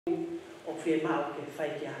whi mau ke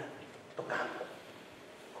whai kia Takanauto.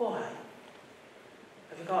 Ko hai.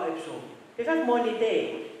 Ka whikao Epsom. Ke whak moni te.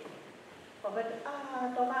 Ko whai,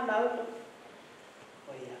 Takanauto.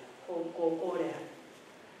 Ko ia, ko rea.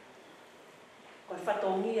 Ko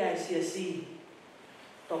whatongia e si.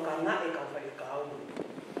 Toka ngā e kau whai kau.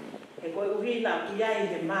 E koe uhina ki ai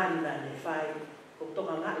he mana ne whai. Ko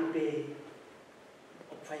toka ngā i pē.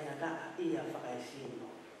 O whai ngā taa ia whakai sino.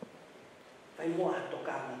 Whai mua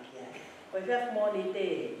toka ngā ki ai. Koe whiak moni te.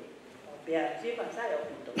 O pia sipa sai o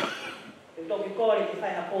pito. E toki kore ki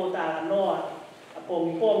whai hapo tā noa. A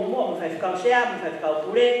pōmi mua mo whai whikau sea, mo whai whikau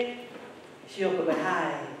pure. Sio ko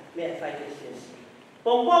hai mea whai te siasi.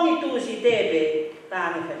 Pongpongi tu si tepe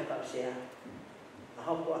tāne whai whikau sea.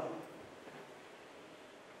 Hau aku.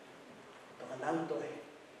 Takanauto e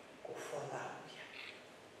ko whalau kia.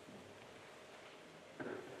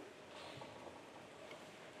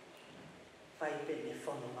 Whai pene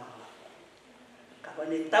whono maha. Ka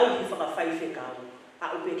wane tau ki whakawhai whekau.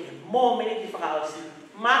 A upe ke mō mene ki whakaosi.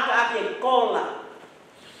 Maka ake e kola.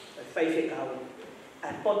 Whai whekau.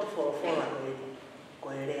 Ai potu whora koe.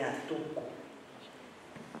 Koe rea tuku.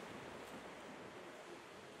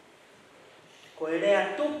 Koe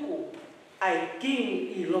rea tuku ai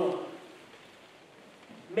king I loa.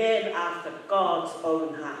 Man after God's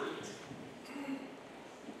own heart.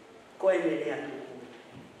 Koe me rea tuku.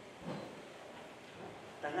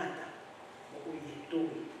 Tangata, mo ui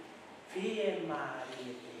tui. Fie maari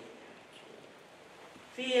e pe.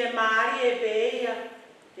 Fie maari e pe ia.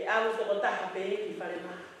 Te alu toko taha pe ki whare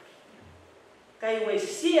maa. Kai ue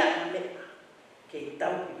sia a mea. Kei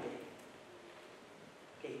tau ki pe.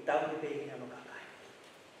 Kei tau ki pe ki hano ka.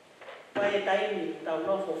 Pai e taimi, tau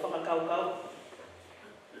nofo whakakau.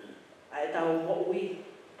 Ai tau houi.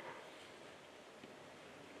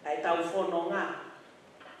 Ai tau whanonga.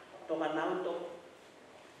 Takanauto.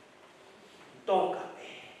 Toka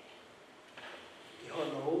e. Ki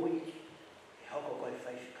hono hui. Ki hoko koe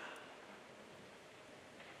whaiwhika.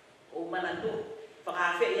 O mana tu.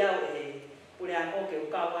 Whakawhi iau e pure ako ke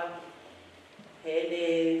ukawa. He ne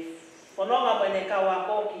whanonga mai ne kau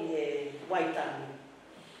ako ki he waitani.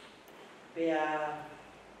 Pea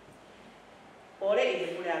ore I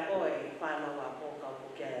te pure ako e whanau a pōkau po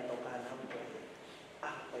kia e Takanauto e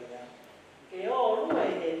ako ia. Ke o rua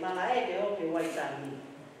e he Malangai ke o ke waitani.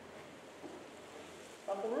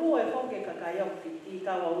 Paku rua e whoke kakai au I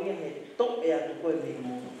kawa uia he tok e atu koe me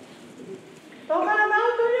mo.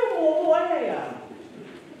 Takanauto ni mo ane ia.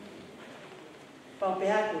 Pau pe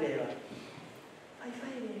aku rewa. Whai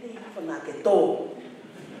me rei whana ke tō.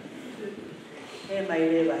 He mai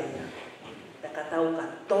rewa ia. Katau ka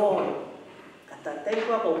tō, kata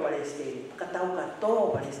teikua ko Palestine, katau ka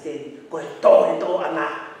tō Palestine, ko e tō e tō ana.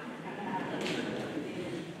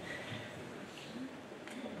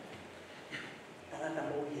 Tangata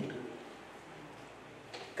mo I tu.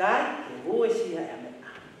 Kai, ke rue sia e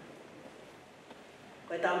mea.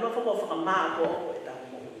 Ko e tau no whako whakamaa ko o e tau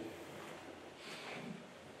mo.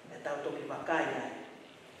 E tau toki wakai ai.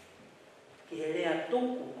 Ki he rea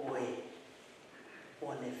tuku koe,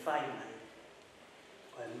 o ne whai mai.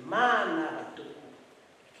 Koe mana wa tuku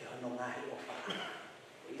ke hono ngahi o whaka.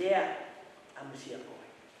 Lea amusia koe.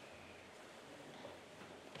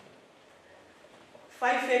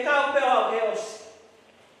 Whai whekau peo au he osi.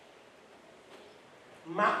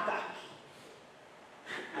 Makaki.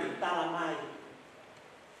 Ai tala mai.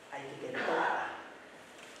 Ai ki ke toka.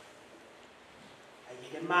 Ai ki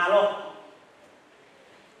ke malo.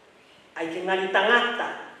 Ai ki ngani tangata.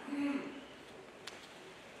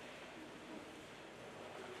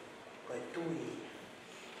 Tui,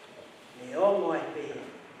 me ongo ai pe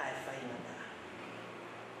ai whainata.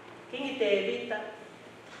 Kingi te vita,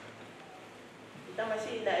 I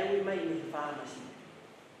tamasi ina e ui mai ni whanasi.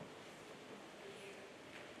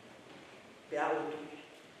 Pe a utu.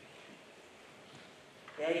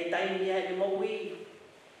 Pe ai e taimi ia ni mo ui,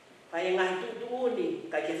 whai e ngahi tutu uni,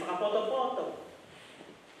 kai ke whakapoto.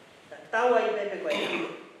 Ta taua I pepe koe ni,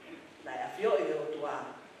 nai a whio I o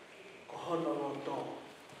tua, ko hono no tō.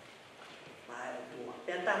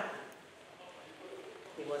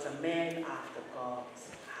 He was a man after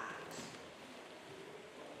God's heart.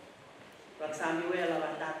 Wak Samuel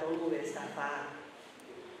awa tātou e stafā.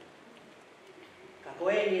 Ka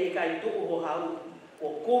koe ni e kai tuku ho hau, o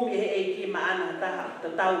kumi he eiki maana taha, ta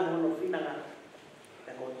tau mono whinanga.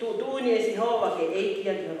 Ka ko tutu ni e si hoa ke eiki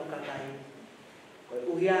ati hono kakai. Koe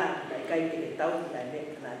uhia, na e kai ke le tau, na e me,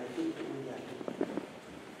 na e tutu ni atu.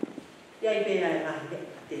 Iai pēna e ngahi me,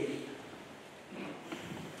 te rita.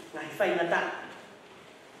 Ngahi whaingata.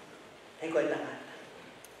 He koe tangata.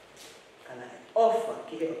 Kana e ofa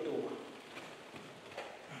ki he o tua.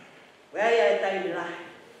 Wea e tai lahi.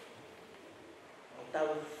 O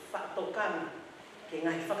tau whaatokanga ke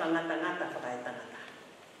ngahi whakangata-ngata whakaetangata.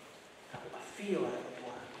 Ka whio a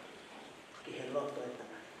tua ki he loto e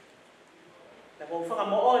tangata. Na kong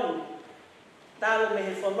whakamooni, tau me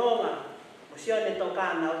he whanonga, mo sione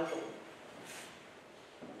Takanauto.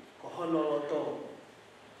 Ko hono loto,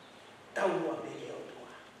 tau mua peke o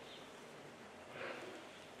tua.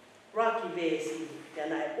 Raki vesi, te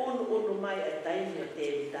ana e unu mai e taimi o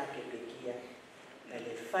te take pekia. Me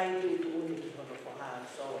le whaitu tu uni ki hono whaha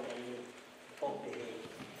so e ni o pehe.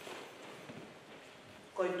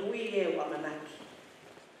 Koe tui e o amanaki.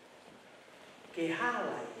 Ke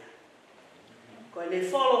hala ia. Koe ne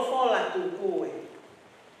fola tu koe.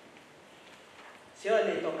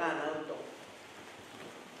 Sione Takanauto.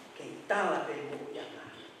 Ke tala pe mo ianga.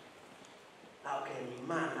 Au ke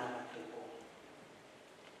mana wa tu koe.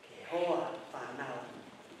 Ke hoa whanau.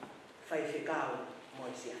 Whaiwhikau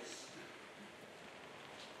Moisias.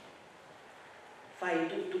 Whai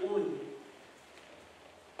tu uni.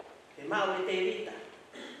 Ke mau e te vita.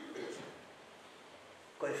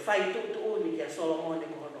 Koe whai tu uni ki a Solomone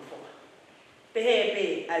ko hono whoa.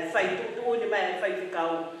 Pehe ai whai tu uni mai ai whai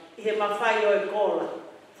whikau. I he mawhai o e kola.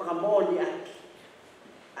 Whakamoni aki.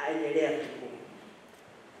 Ai ne rea tuku.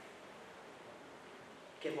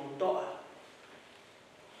 Ke mau toa.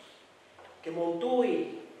 Ke mau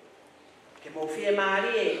tui. Ke mau fie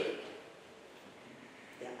maarie.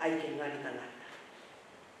 Ia ai ke ngari tangata.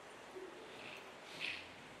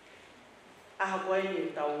 Aha koe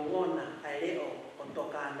ni tau ngona ai leo o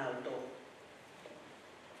Takanauto.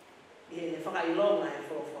 I he whakailonga he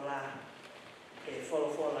wholofola. Ke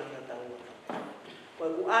wholofola ki o tau ngona. Koe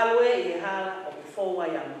ku alue i he hala o ku whoa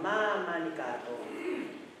ia mamani kato.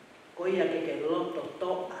 Ko ia ke loto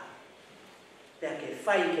toa. Pea ke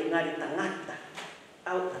whai ke ngari tangata.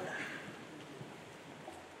 Au tata.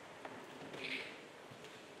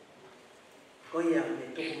 Ko ia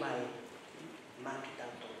me tuku mai maki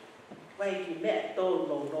tauto. Wai ki mea tō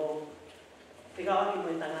no. Whika oki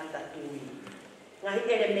mo tangata tui. Ngahi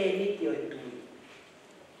ere me niki o tui.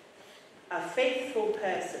 A faithful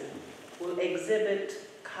person will exhibit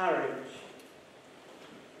courage.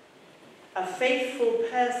 A faithful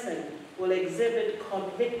person will exhibit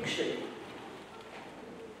conviction.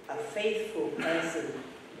 A faithful person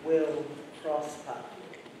will prosper.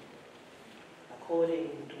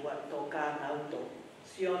 According to what Takanauto,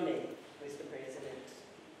 Sione, who is the president,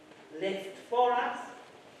 left for us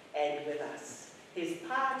and with us. His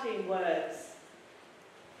parting words,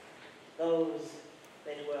 those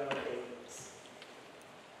that were ordained.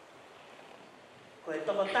 Koe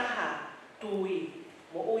toko taha tui,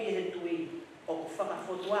 mo ui he tui, o ku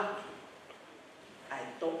whakafotuaki, ai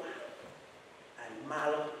toa, ai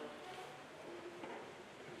malo.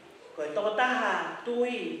 Koe toko taha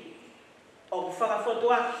tui, o ku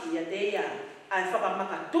whakafotuaki a te ia, ai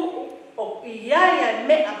whakamakatuku, o iai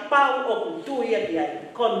mea pau o ku tui a te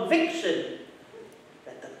ai. Conviction,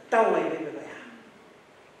 that the tau ai wewe koe ha.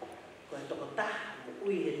 Koe toko taha, mo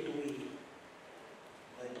ui he tui,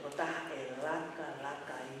 koe toko taha e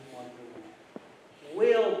laka i monu.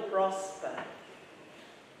 Will prosper.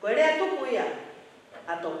 Koe rea tuku ia,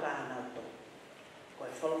 a Takanauto. Koe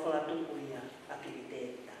wholofola tuku ia, a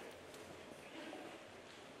kiriteita.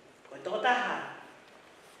 Koe toko taha,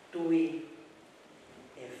 tui,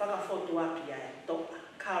 e whakafotuaki ia e toa,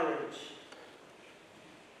 courage.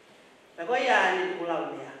 Ta koe ia ni tuku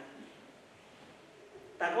lau mea.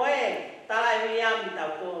 Ta koe, tala e miami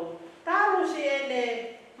Taukolo. Taru si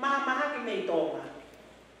ene maha ki mei Tongan.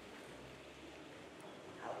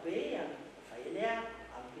 Hau pea, whai lea,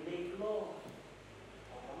 au ki lei kulo.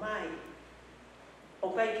 O mai. O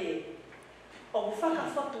kai ke, o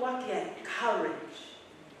whakafotuaki ia courage.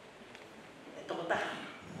 E toko taha,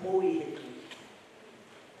 moi he tui.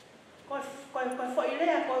 Koe whai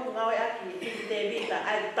lea koe ngawe aki ki te vita,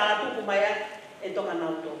 ai tātuku mai e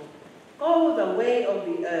Takanauto. Go the way of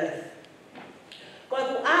the earth. Koe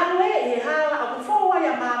ku alue i he hala a ku whaua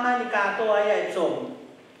ia mamani katoa ia Epsom.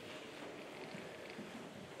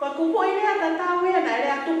 Koe ku poi lea tatau ea na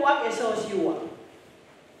lea tuku ak e sosiua.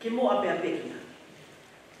 Ki mo a pea pekina.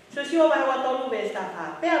 Sosiua vai wa tolu ve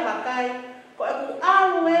staka. Pea wakai, koe ku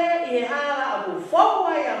alue i he hala a ku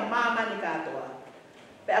whaua ia mamani katoa.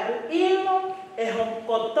 Pea ku ilo e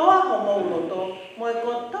kotoa ho mauloto, mo e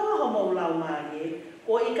kotoa ho maulau marie.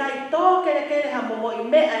 Ko i kai tō kere ha momo i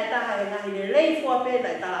mea e taha he ngahi le leifua pēna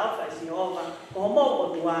e tala awha i Sinova, ko homo o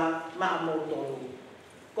tua maa mou tōru.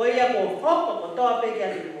 Ko ia ko hoko ko toa pēke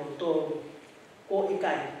ati mou tōru, ko i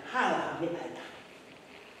kai hala mea e taha.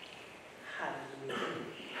 Hallelujah.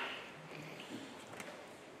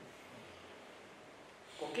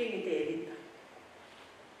 Ko kingi te rita.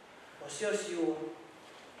 O sio siua.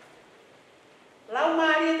 Lau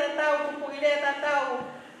maari tatau, tupu ile tatau.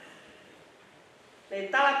 Le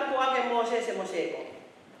tala tupu ake Moses e Moseko.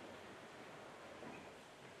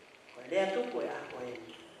 Ko lea tupu e ako e.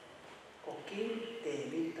 Ko kingi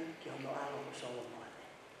te rita ki hono alo ko songo moane.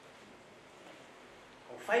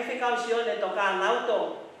 Ko Faitoka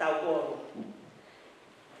Takanauto Taukolo.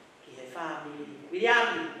 Ki he whāmi,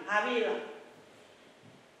 Wiriami, Havila.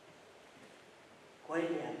 Ko e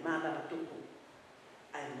mea mātara tupu.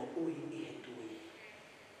 Ai mo ui I he tui.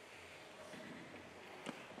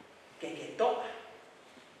 Ke toa.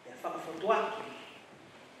 E whakafotuaki.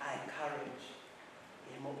 Ai courage.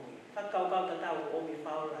 E mo ui. Whakaukau tatau o mi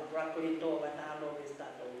whaura. Rakuri toa watahano e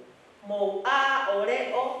statou. Mo a o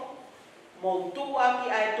reo. Mo tuaki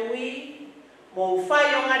ai tui. Mo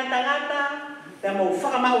whai o ngari tangata. Te mo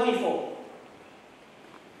whakamau hifo.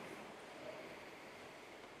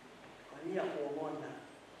 Ko nia kua mona.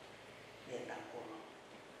 E Taukolo.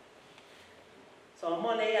 So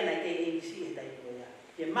mona ia na ke eisi e tai koea.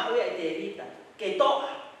 Ke mau ia te rita. Ke toa.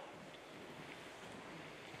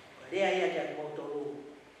 Ko rea ia kia motoru.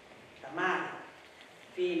 Tamari.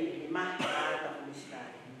 Fine ni mahi ata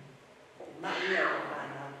kumisitari. Ke mau ia o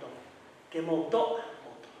Takanauto. Ke mo toa.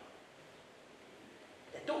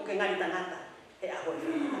 Te tuk ke ngari tangata. He aho e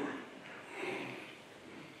whanatanga.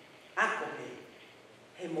 Ako pe.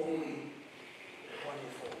 He mo ui. One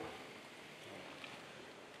four.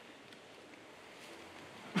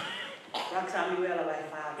 Raksami wela vai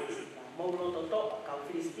whāwesika. Mou roto toa kau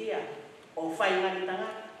Filistia. O whai ngari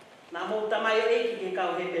tangata. Nā mou tamayo eiki ke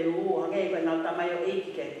kau he peru ua. Ngei koe nau tamayo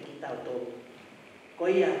eiki ke te ki tau tōru. Ko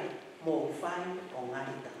ia mou whai o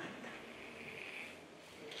ngari tangata.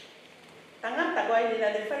 Tangata koe ni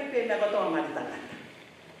la le whai pe mea kotoa ngari tangata.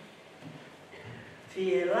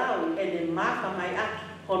 Fie lau e ne maka mai aki.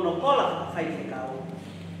 Hono kola ka whai te kau.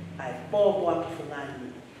 Ai pōpo aki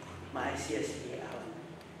whungani. Ma ai sia si e au.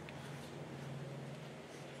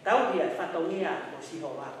 Tau ia whatongia o siho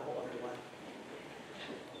wako o atua.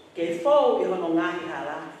 Ke fōu I hono ngahi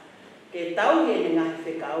hala. Ke tau I ne ngahi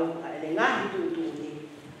whekau. A ne ngahi tūtūni.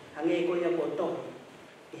 Hange ko ia koto.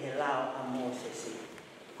 I he lao a Moses.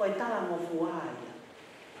 Ko I tala mo fuaa ia.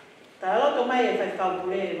 Tala loto mai e whaikau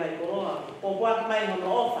pule vai koroa. Pōpo aki mai hono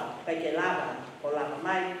ofa. Kai ke lava. O lava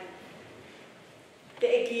mai. Te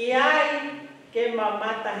eki ai ke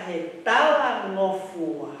mamata he tala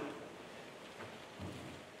ngofua.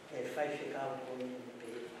 E whaiwhekau koni ni pe.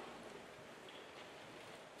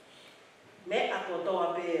 Me a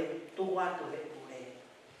kotoa pe tuku atu he pule.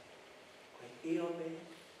 Koe io pe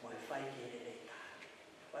mo e whai ke he reita.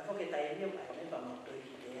 Wai whoke tai mio pai me pa mauto I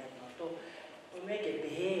ki te ea mauto. Koe me ke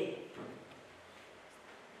pehe.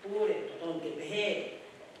 Pule toton ke pehe.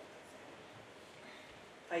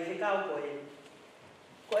 Whaiwhekau koe.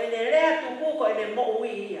 Koe ne rea tuku koe ne mo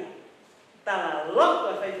ui ia. Tala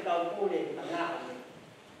loko e whaiwhekau pule na ngā ue.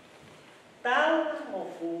 Tala mo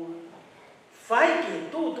fua. Whai ke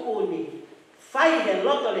tūtu uni. Whai he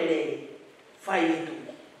loto le rei. Whai he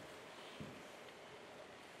tūtu.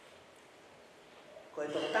 Koe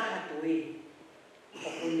to taha tui.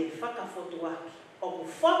 Oku ne whakafotu aki. Oku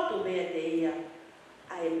fotu mea te ia.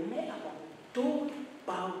 Ai mea mo tū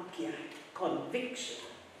pau kia. Conviction.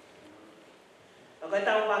 O koe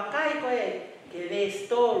tau wakai koe ke le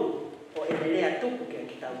stolu o e lea tupu kia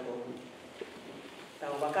ki tau koe.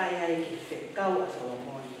 Tau wakai ai ki whekau a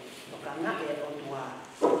Solomoni. O ka ngake o tua.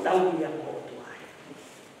 Tau ia ko o tua.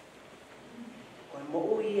 Koe mo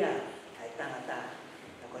uia ai tangata.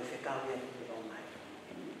 A koe whekau ia ki o mai.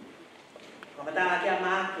 Ko mata kia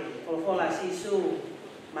maake. Folofola sisu.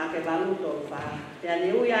 Maake valuto wha. Tea ni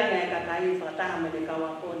uia ngai kakai whakataha me ne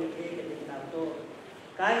kawakone eke te tau tōru.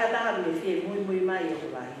 Kai hataha me fie mui mai o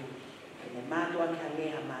lahi. Kene mātua ki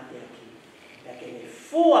hangeha māte aki. Pea kene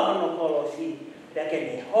fua hono kolosi. Pea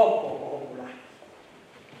kene hoko o hoku lahi.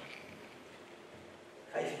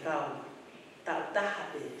 Whaiwhikau. Tau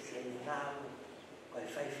taha pe se ni ngāu. Koe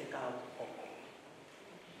whaiwhikau hoko.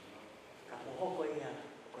 Ka po hoko ia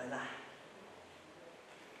koe lahi.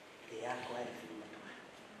 Te ako ai whimatua.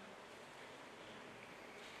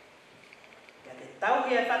 Pea te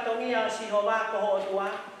tauhi e whatongia o siho wako ho o tua.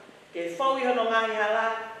 Ke whau hono ngahi hala.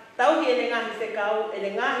 Tauhi e ne ngahi whekau. E ne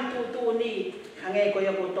ngahi tūtū ni. Hange ko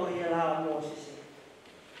ia kotohi e lao Moses.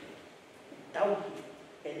 Tauhi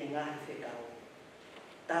e ne ngahi whekau.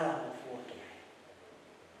 Tala mo fuaki ai.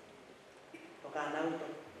 Takanauto.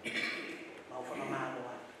 Mau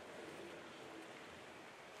whakamāroa.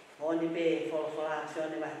 Moni pe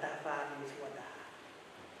Rev.Sione vai tawhāri ni suataha.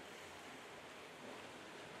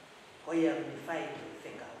 Koia mi whai ki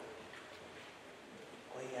whekau.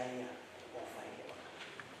 Koia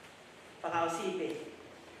whakaosipe.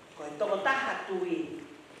 Ko e toko taha tui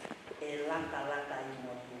e laka I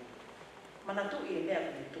mua tu. Mana tui e mea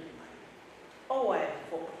kune tuku mai. Oua e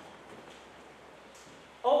foko.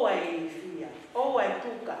 Oua e fia. Oua e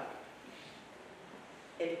tuka.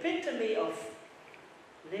 Epitome of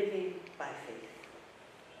living by faith.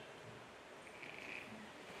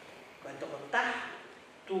 Ko e toko taha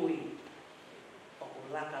tui o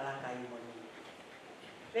ku laka I mua tu.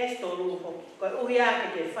 Resto luho, ko uhi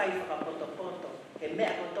ake ke whai whakapoto-poto, ke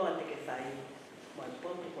mea kotoa te ke whai, mo e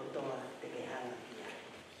poto-potoa te ke hanga kia.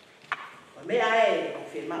 Ko mea e, o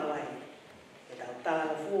whi mawai, ke tau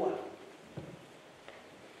talanga fua,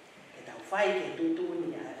 ke tau whai ke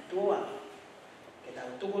tutuni a tua, ke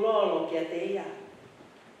tau tukulolo ki a te ia,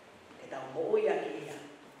 ke tau mo'uia ki ia.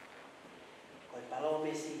 Ko e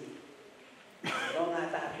palomesi, ke ronga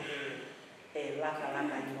tāpere, e laka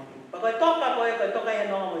I mua tu. Ko e toka e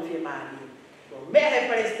no mo fi mani. Ko me he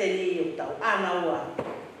presteni o tau ana ua.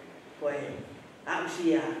 Ko e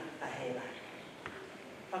ausia a hela.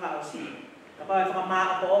 Paka ausi. Ka pa fa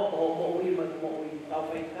ma ko mo ui au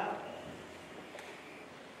fa ka.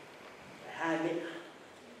 Ha me.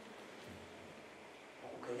 O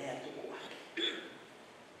ke le atu ko.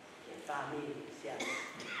 Ke family sia.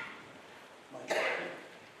 Mo.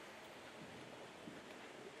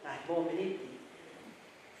 Ai bo miniti.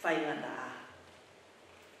 Whai ngata a.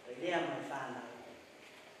 Rei lea mai whānau.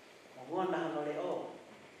 Mo ngona hano le o.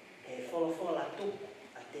 E whola tuku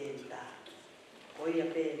a tēri tā. Ko ia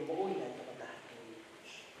pē mo uina i toko tātui.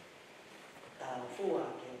 Tāo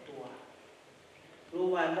fua ke o tua.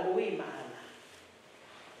 Lua e mo ui maana.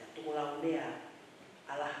 Ia tuku lau nea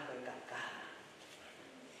alaha koe kakana.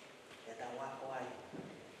 Ia tā wako ai.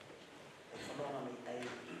 E whanonga mi tai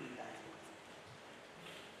i tai.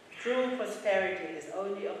 True prosperity is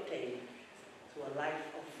only obtained through a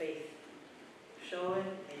life of faith, shown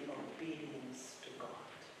in obedience to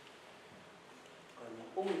God. Kono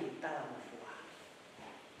ui tala mafua.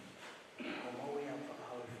 Kono ui au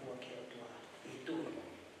whakahau fua ke o tua I tū.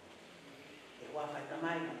 E wawhai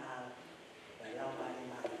tamai ma ala, wai lau mai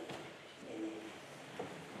mai e ne.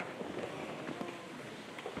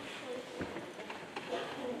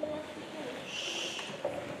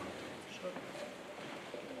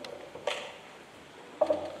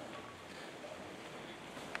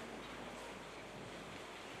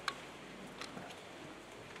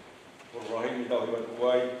 Rahim tau hiwa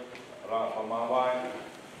tuai, ra whamawai,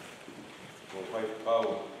 ko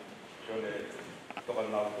Faitoka,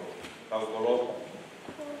 Takanauto, Taukolo.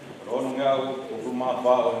 Rono ngau, ko rumah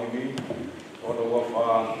wha o himi, rono wa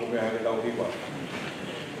wha kume hake tau hiwa.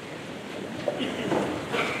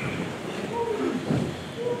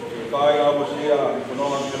 Kai awa sia, I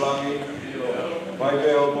Tongan te langi, mai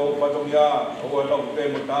leo mo patomia, o e tau te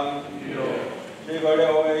mutangi, siga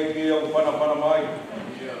leo e ki o pana mai,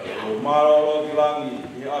 o marolo ki langi,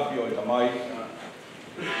 I apio e tamai.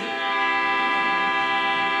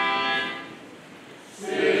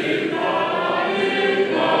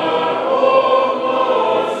 Oh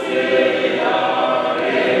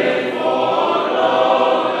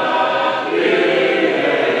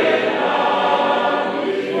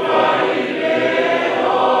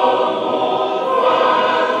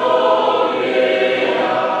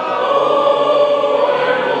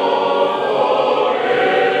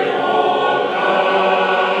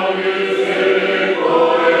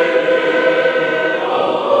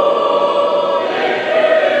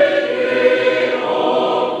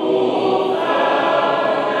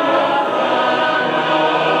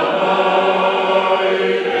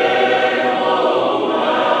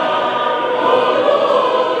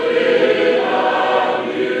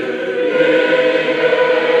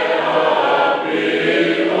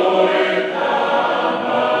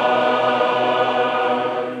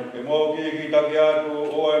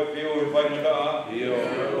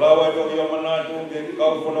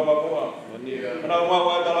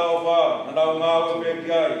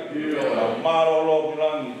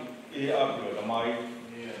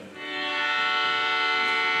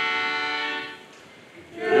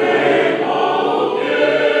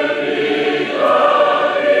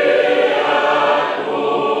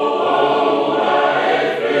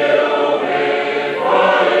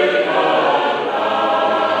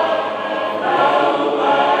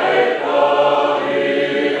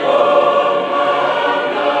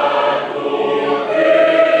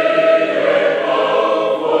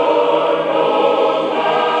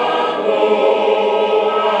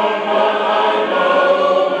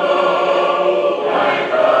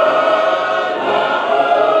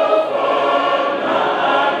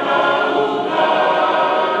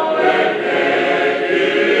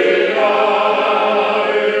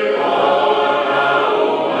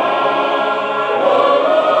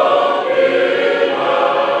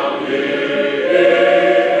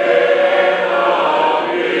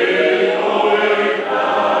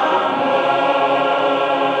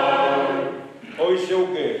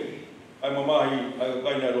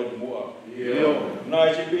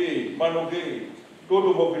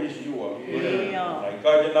i siua. Nai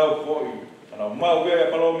kaje nau foi. Ana mau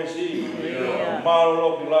e palo mesi. Malo lo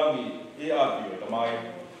pilangi i api o tamai.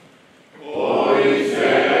 Oi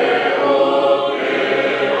se o ke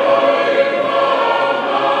ai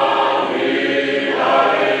mamahi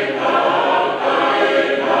ai kai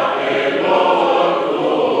na e lotu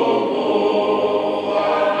mua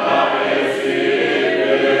na e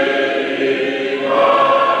sine i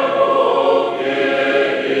maro ke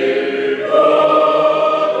i lotu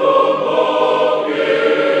mo ke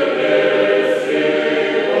le si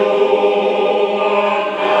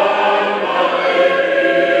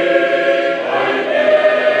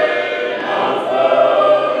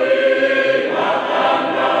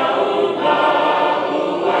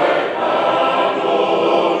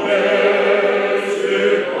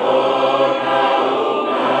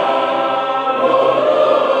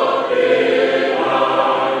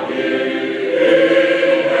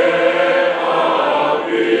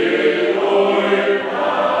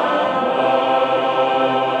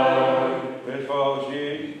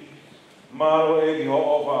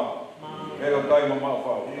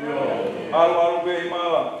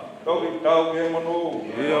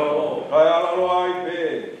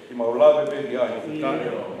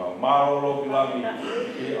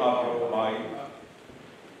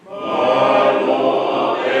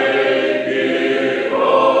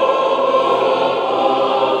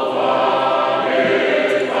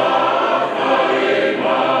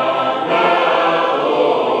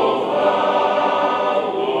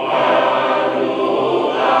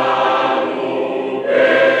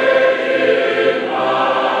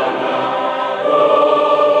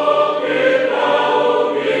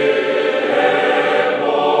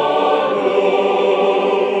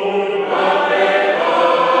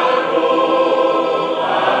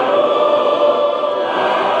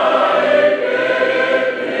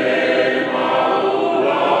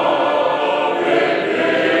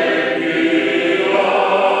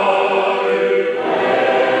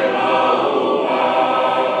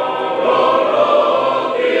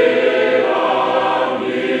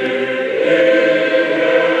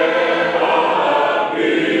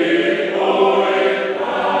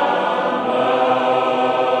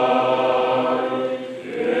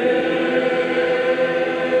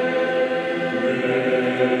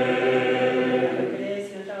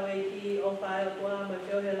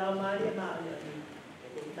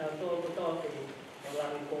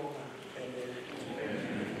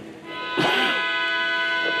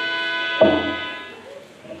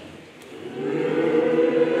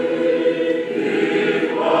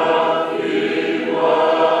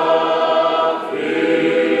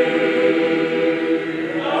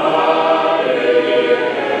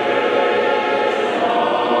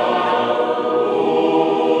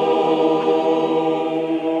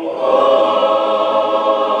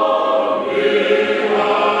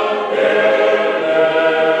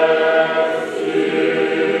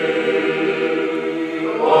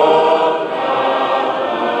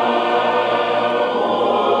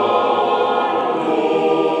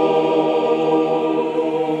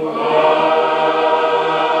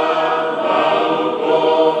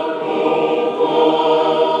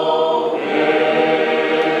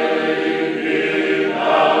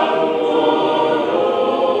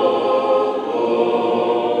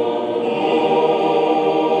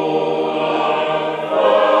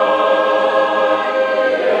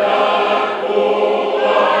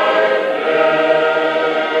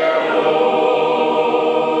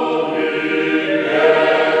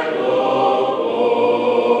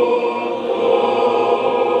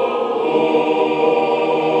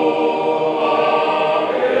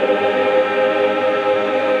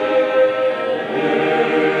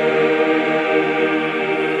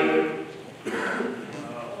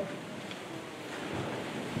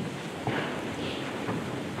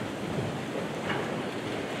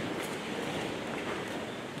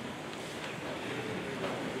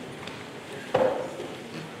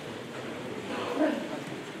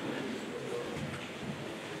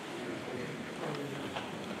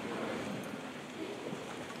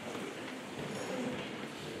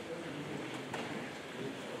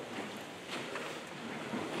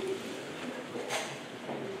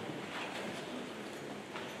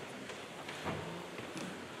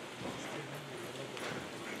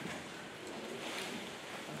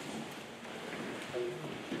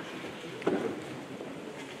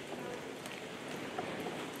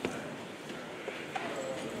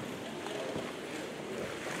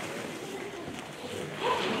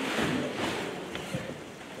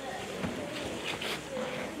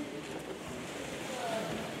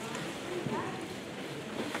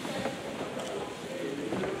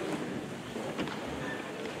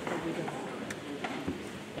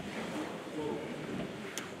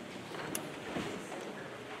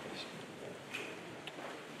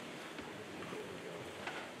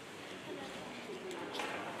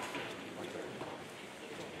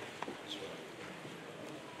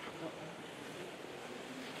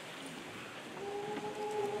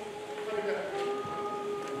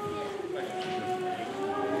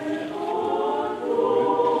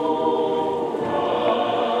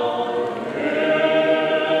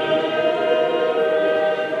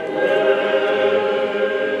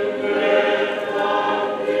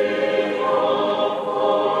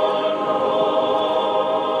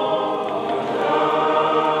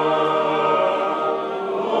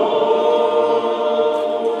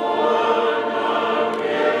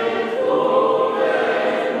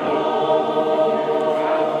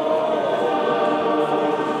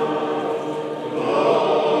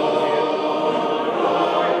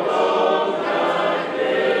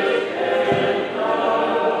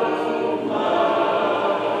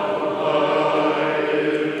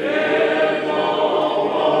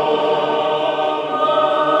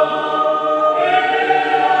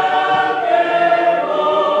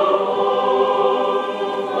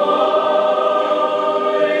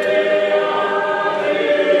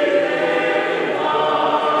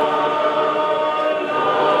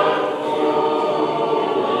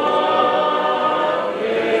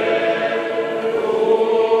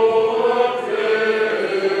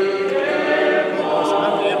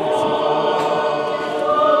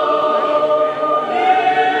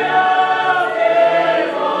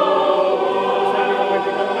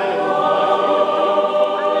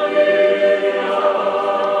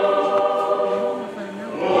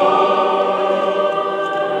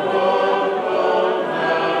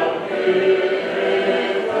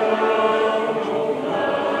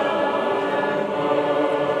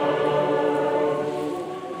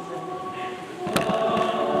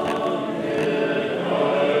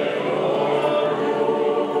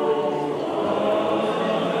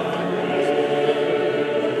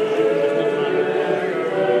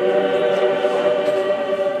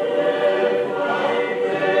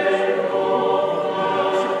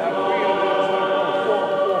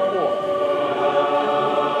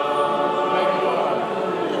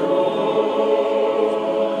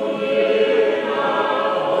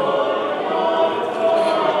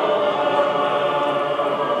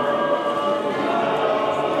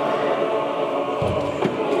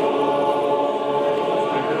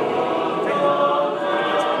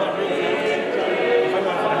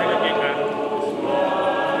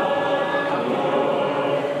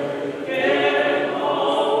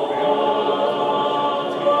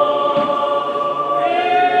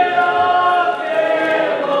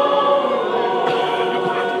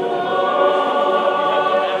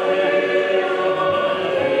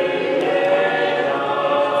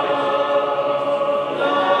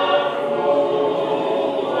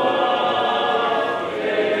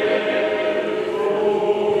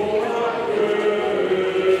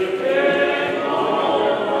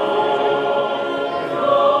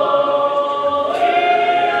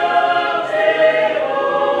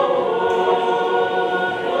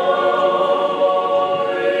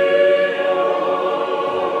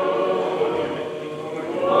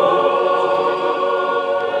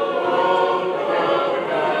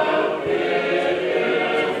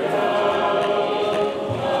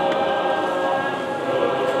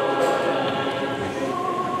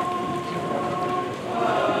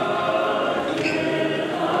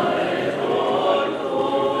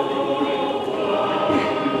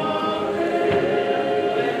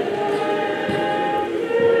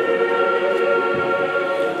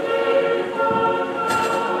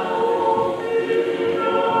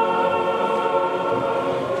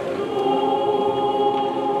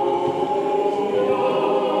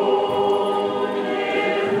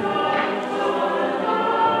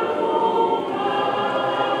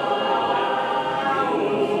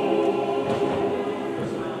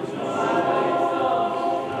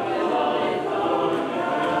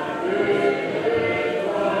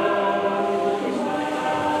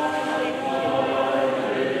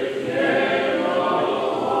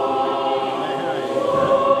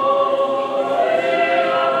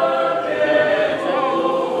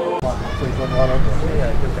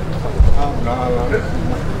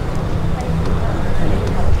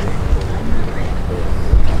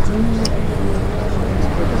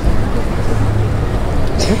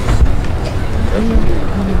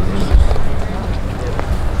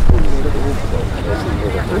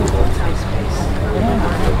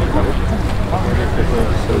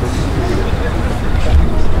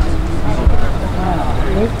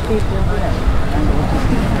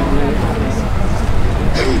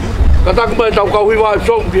tak mai tau kau hiwa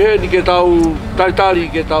Epsom ki he ni ke tau taitari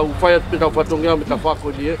ke tau whaiat pe tau whatongia me tau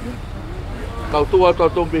whako ni he. Tau tua tau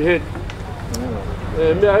tombi he.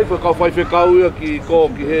 Mea hei kau whai whekau ia ki ko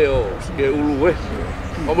ki he o ke ulu he.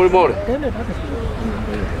 Mamori more.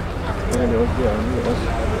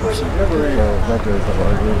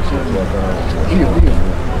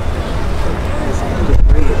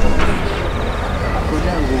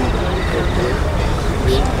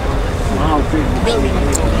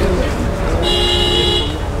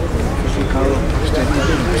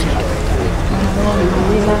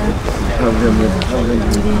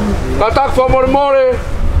 Katak whamore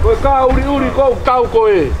koe ka uri kou tau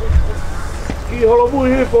koe. Ki holomui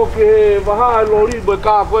hipo ke wahae lori moe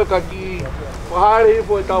ka koe ka ki wahaere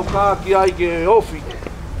hipo e tau ka ki ai ke ofi.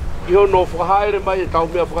 Ki hono wahaere mai e tau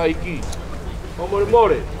Meafkaeiki.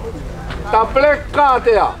 Whamore. Ta black car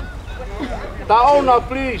there. The owner,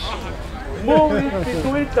 please move it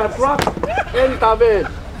between the truck and the van.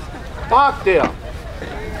 Park there.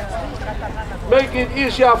 Make it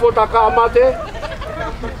easier for the car mate.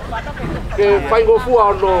 Que fango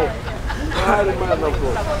fua no. Ai mai na ko.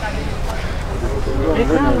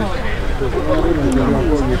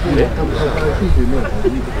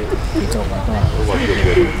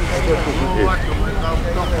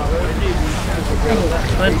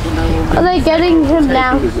 Are they getting him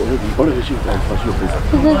now? They're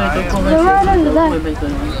right under that.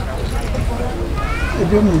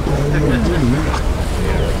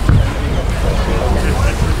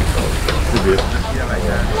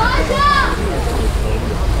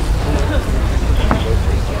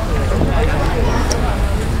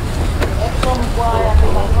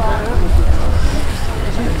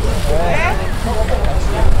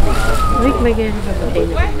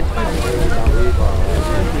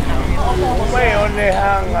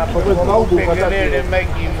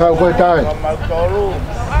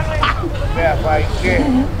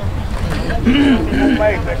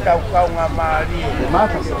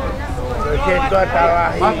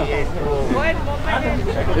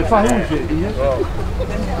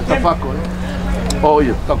 Oh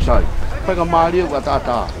iya, tak sai. Pega Maria wa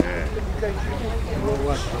tata.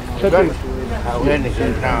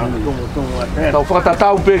 Tau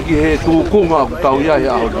whakatatau peki he tu kunga tau iai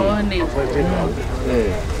au ni.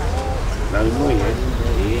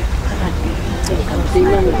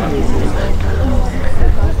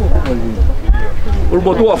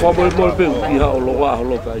 Ulmo tua whamore mole pegu ki hao loa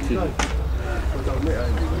holo ka i sini.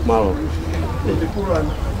 Malo.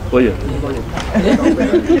 Oye.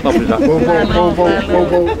 Papisa.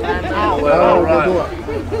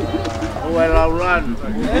 Well, I'll run.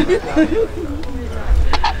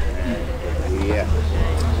 Yeah.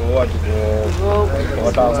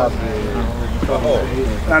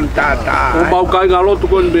 O mau kai ngalo tu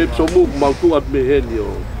kon me somu mau tu at me heni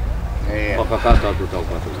o. Pakakata tu tau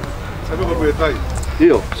kata. Sabe ko me tai?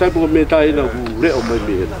 Io, sai po me tai na ku le o mai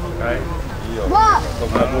me heni. How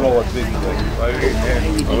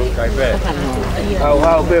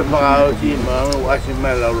big for our team, watching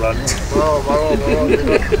Melon.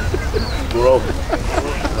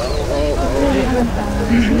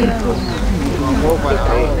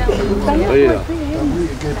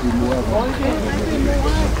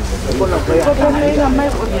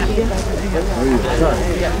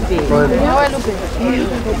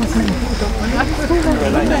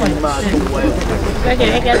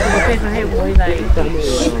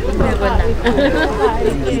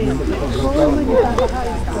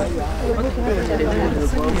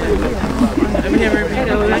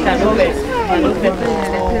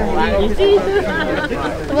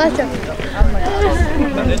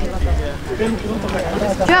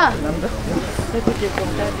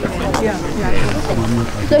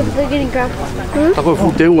 They're getting grabbed. Ako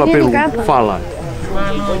fute unha pelu fala.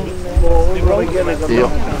 Io.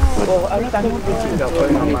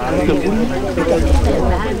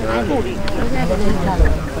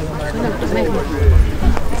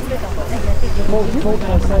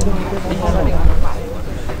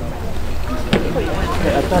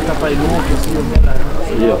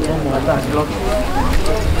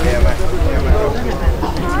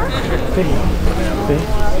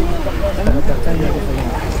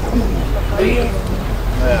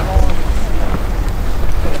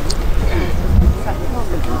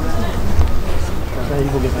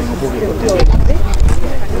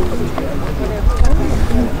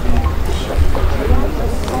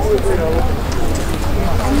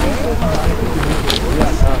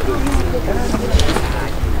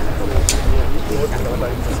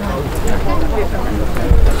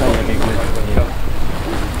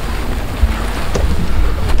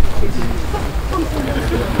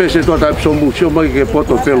 pese to ta Epsom museo mai ke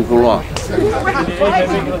poto pelu kola.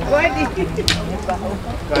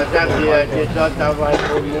 Kata dia kita tak vai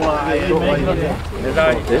semua air mai.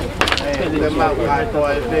 Memang kato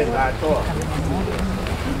ebe kato.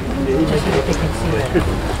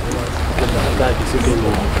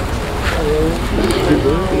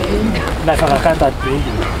 Nak kata tu.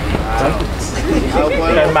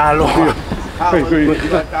 Kan malu.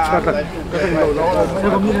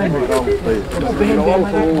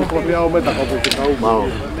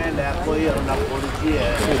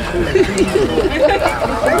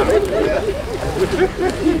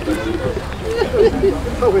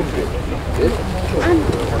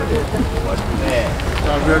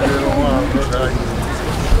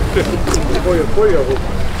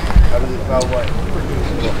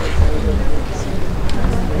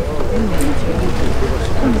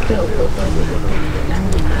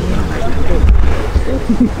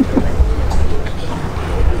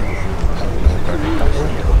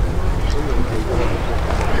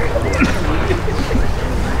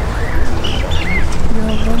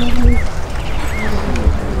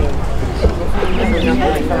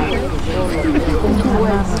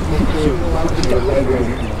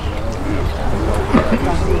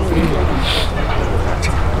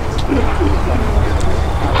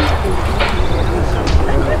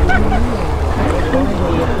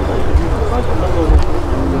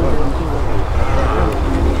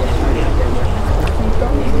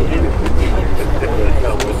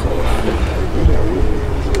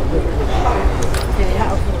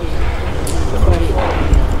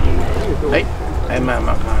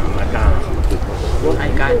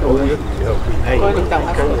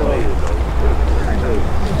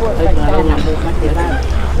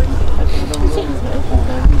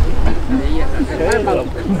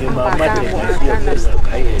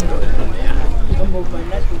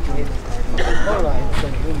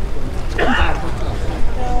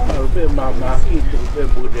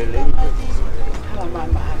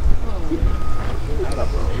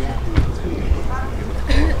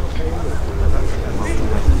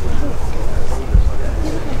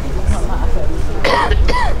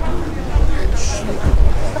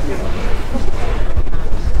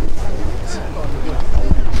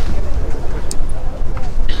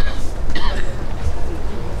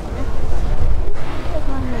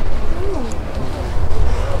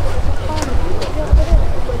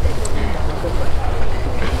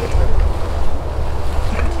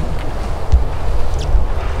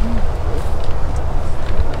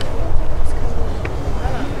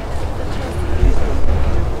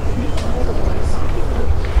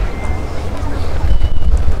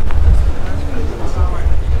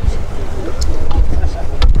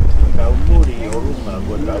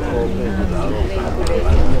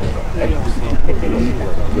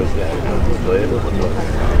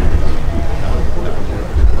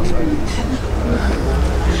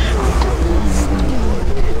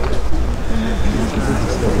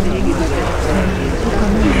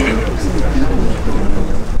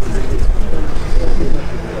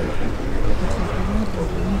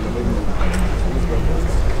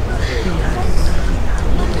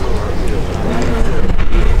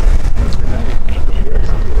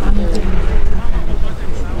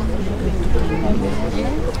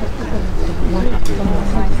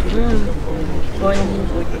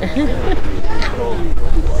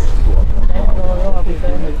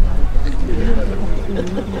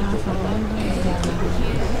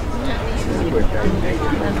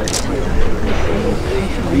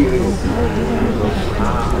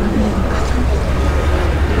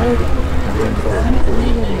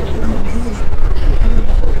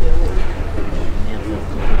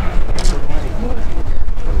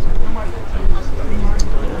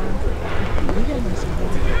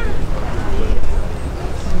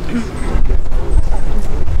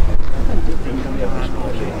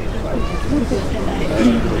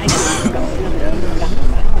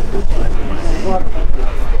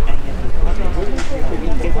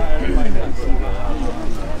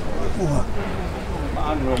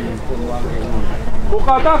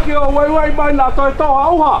 Bukataki o waiwai mai la toi to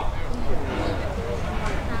auha.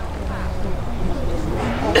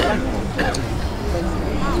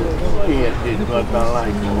 Iya di kota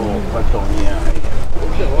lain oh patongnya.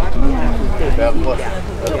 Bagus.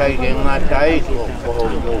 Kayak ngatai ko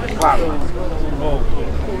pang.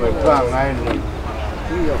 Pang ai ni.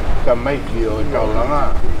 Kamai kio chau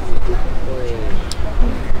langa.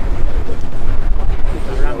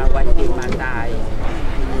 Orang awak di pantai.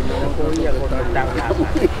 Cô giờ cô đào làm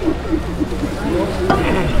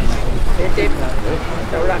tiếp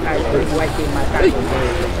đâu là cái quay chim mà ta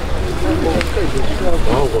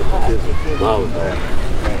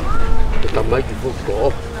Tamai ki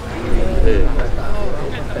fuko.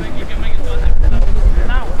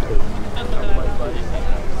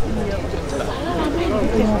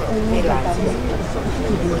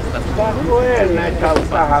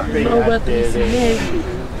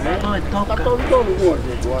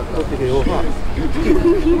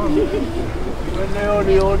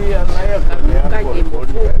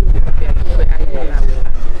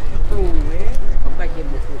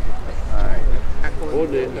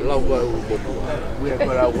 Ole lau ga u motu.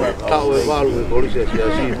 Tau e walu e polisi sia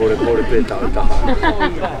si pore peta ta.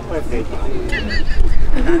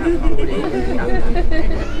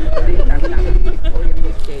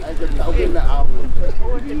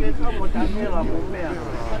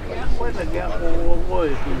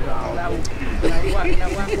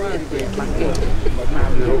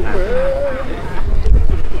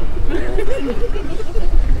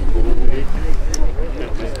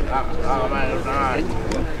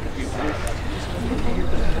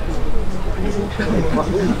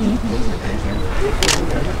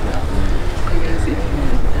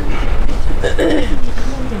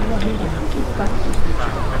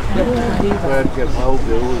 Perché mau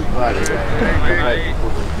che vuoi fare?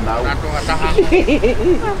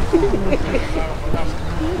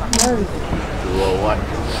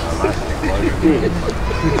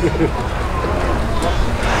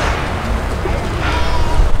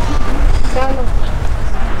 Carlos,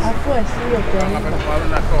 aku así lo que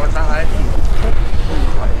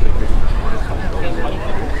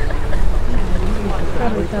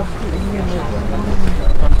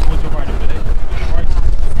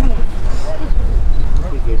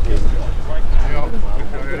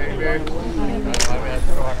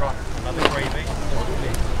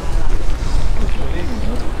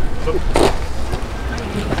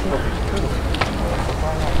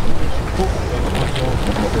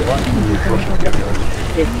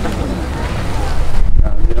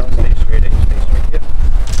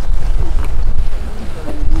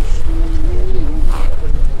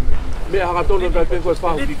Me hanga tonu ka pe ko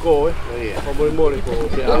fa ki ko e. Ko mo mo ko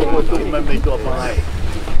pe a mo tu me me to pa ai.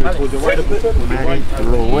 Ko de wa de mari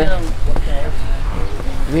lo we.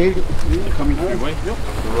 Need coming through way.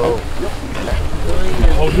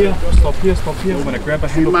 Hold here, stop here, stop here. We're going to grab a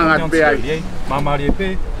handle, come down slowly. Mamari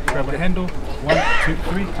epe, grab a handle. 1, 2,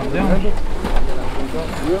 3, come down.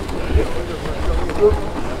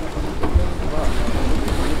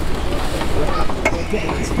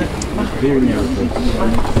 Very narrow.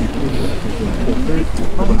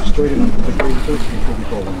 Straight enough to the grade first before we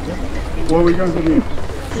call one. What are we going to do?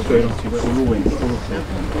 Straight on to where we're going.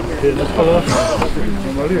 Here, let's follow up.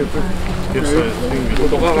 Yes, sir.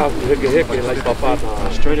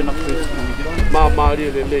 Straight enough to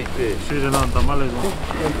straight enough to Malay.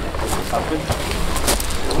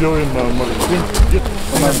 You're in Malay.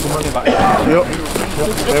 Yep.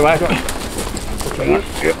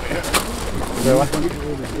 Very well.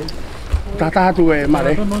 Tata tu e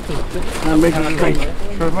Malay. Na me kan kai.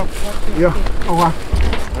 Yo, owa.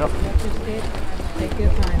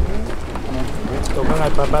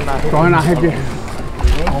 Tongan na hede.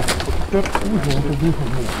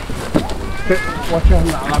 Watch out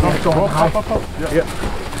now. I'm not so high. Yeah.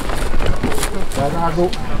 Tata tu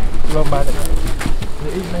belum balik.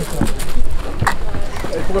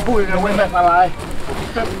 Bukan bukan yang mana salah.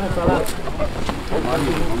 Salah.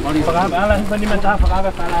 Pagaba ala hindi mataha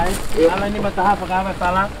pagaba salah. Ala hindi mataha pagaba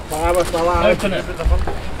salah. Pagaba salah. Open it.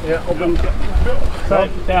 Yeah, open.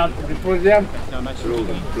 Side down. Before them. Down nice. Slow.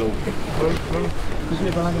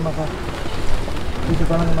 Kasi parang mapa. Kasi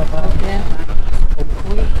parang mapa. Yeah.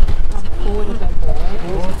 1, 2, 3.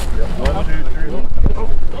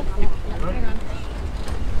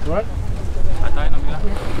 Right? Atay na bila.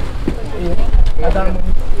 Iya. Atay mo.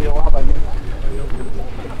 Iyo apa ni?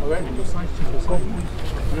 Okay.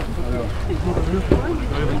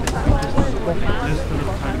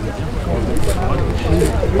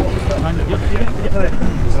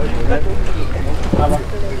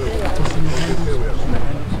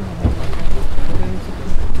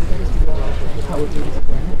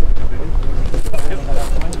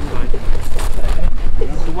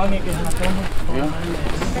 Tuang yang kehantam,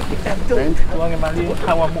 tuang yang mali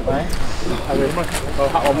hawa muka, hawa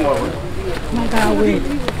muka, mengkawi,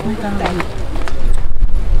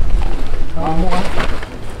 hawa muka,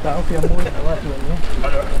 tahu yang muka apa tuanya?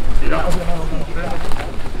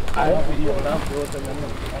 Ayo video lah,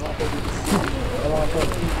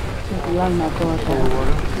 Tulang apa tu?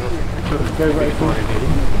 Coba itu.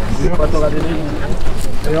 Foto kali ini.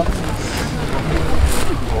 Ayo.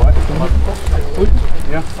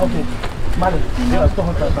 Yeah. Okay. Mari. Ya, toh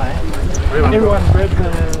tak apa. Everyone grab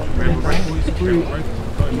the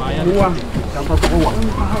Mua. Tanpa tua.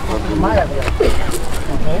 Maya dia.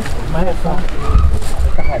 Okay. Maya sa.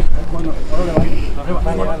 Kahit. Ano ole ba?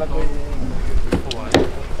 Maya la ko.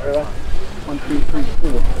 Ole ba? 1 2 3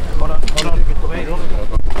 4. Hold on.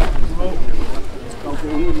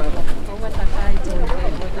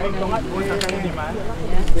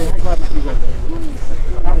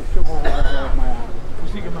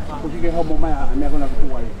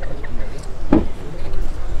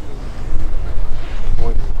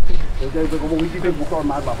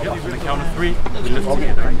 Yep, on the count of 3, we lift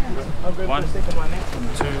together. 1, 2,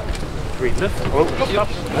 3, lift. Stop.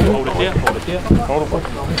 Hold it there, hold it there. Hold it.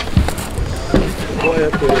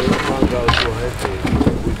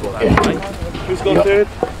 Who's got third?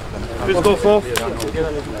 Who's got fourth?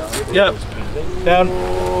 Yep. Down.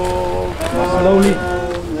 Slowly.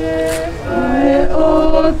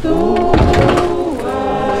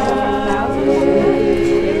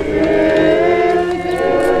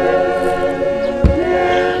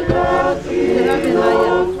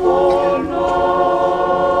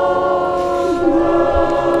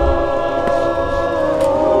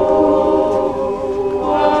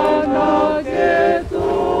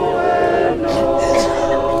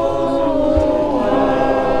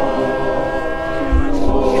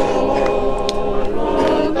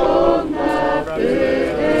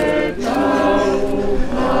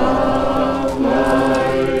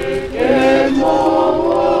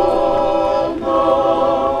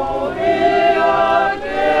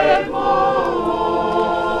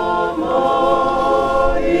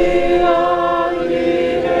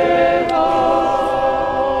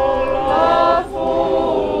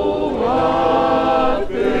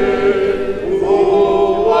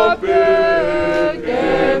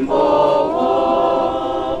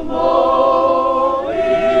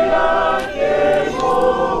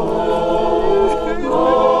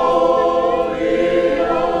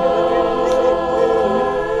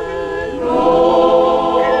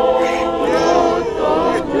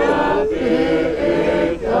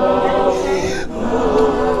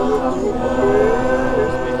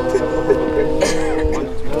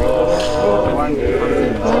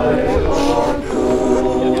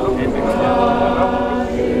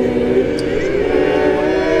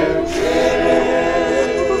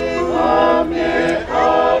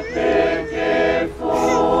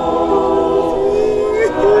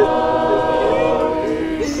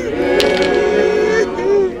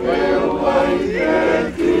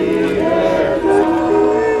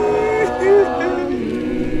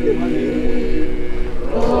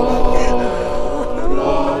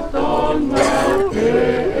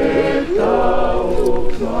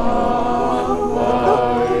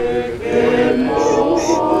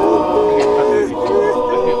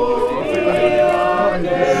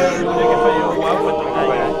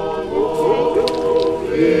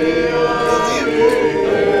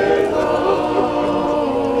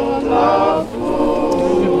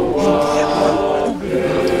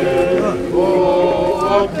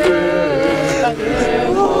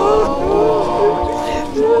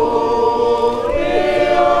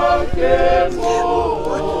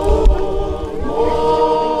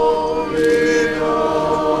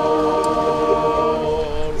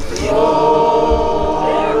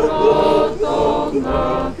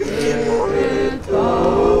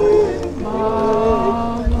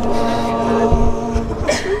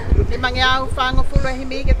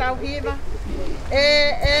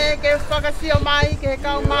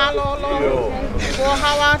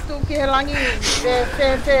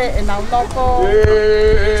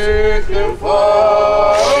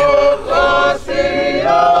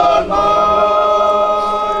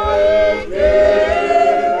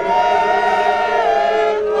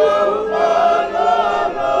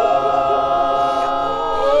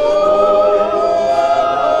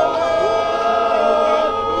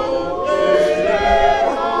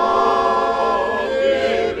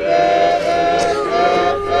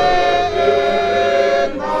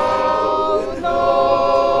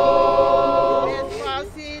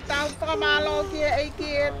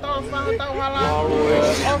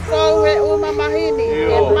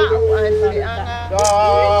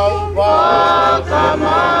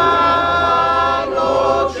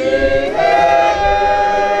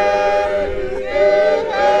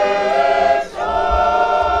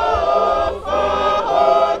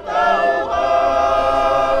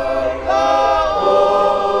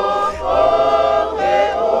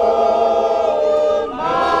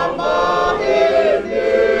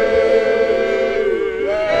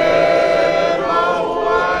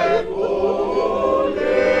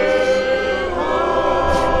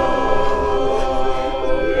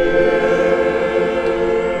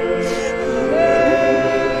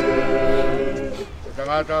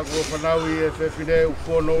 o whanaui e whewhine u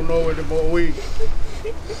whono e le mo ui.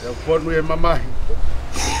 E u whonu e mamahi.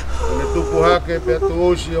 O ne tupu hake pe atu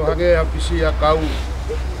osi o hangeha pisi a kau.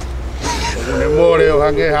 O ne more o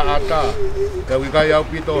hangeha ata. Te wikai au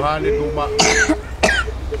pito hane tuma.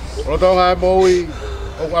 O tonga e mo ui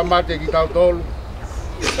o amate ki tau tolu.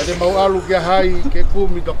 E te mau alu kia hai ke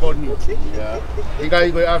kumi to koni.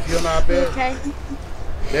 Ikai koe awhiona ape.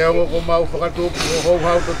 Te ongo ko mau whakatupu o hou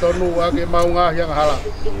hau to tonu ake mau ngahi ang hala.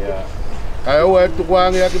 Kai oua e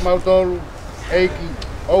tukuangi ake mau tolu. Eiki,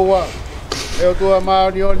 oua, e o tua maa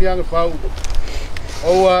ni oni ang whau.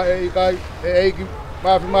 Oua e ikai, e eiki,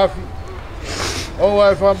 mafi.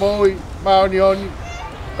 Oua e whamoi, maa ni oni,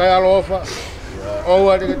 kai alofa.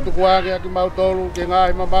 Oua te tukuangi ake mau tolu, ke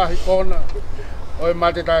ngahi mamahi kona. Oi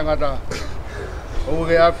mate tai ngata. Oua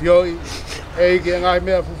ke awhioi, eiki e ngahi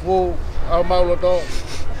mea fufu, au mauloto.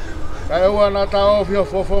 Kai oua na ta ofio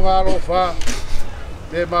fofo ngā alofa.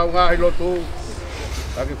 Te mau ngahi lotu.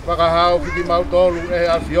 Aki whakahau whiki mau tolu e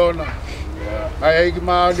Rev.Sione. Ai eiki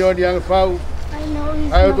maa ni oni ang whau.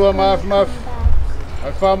 Ai o tua mafi.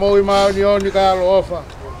 Ai whamoi maa ni oni ka alo ofa.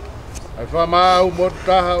 Ai whamau motu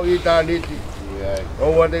taha o i tāniti.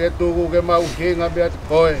 Oua te ke tuku ke mau hinga mea te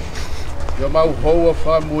koe. Yo mau houa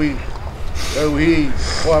whamui. E uhi,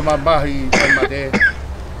 koha mamahi i mate.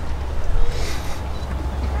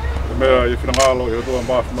 Te mea i whinangalo i o tua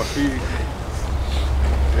mafi.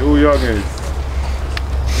 E ui ange.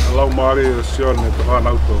 Lau maari e Sione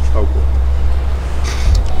Takanauto Taukolo.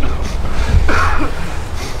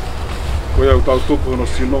 Koe au tau tupu no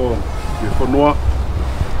sino ki whanua.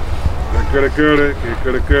 Ke kere.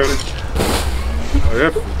 Ai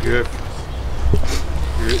efu ki efu.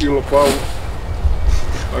 Ki ilo pau.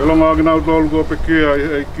 Ai longa agi nau tolu ko pekea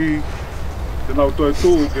e ki. Te nau toi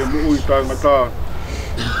tuu ke mu ui tangata.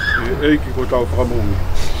 E eiki ko tau whakamungi.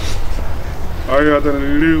 Ai a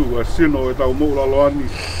tene liu a sino e tau mou laloani.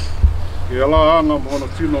 E ala anga mohono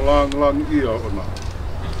sino lang ia ona.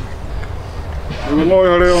 Nunga ngoi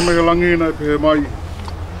hare o mea langina e pehe mai.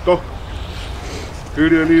 Toh.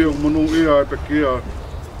 Kiri ni o munu ia e pekea.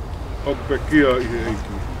 O pekea i he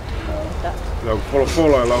eiki. Lau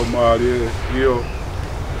wholofola e lau maari e io.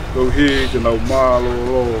 Lau hi te nau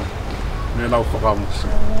mālo me nau whakamusi.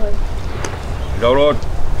 Jau rot.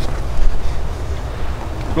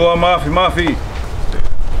 Tua mafi.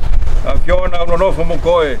 Rev.Sione au nonofo mo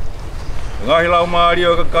koe. Ngahi lau maari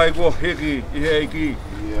o kakai kua hiki i he eiki.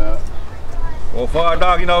 O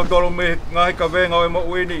whaadaki nau tolu me ngahi ka venga o e mo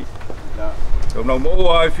uini. Tau nau mo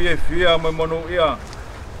ua e fia mo monu ia.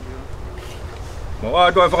 Mo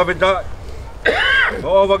ato e whakapita. Mo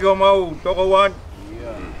owa ki o mau toko wan.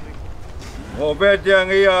 Mo vetea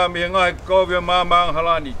ngia mi ngahi kovia mamang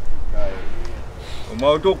halani. O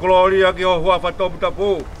mau Taukolo lia ki o hua whatopu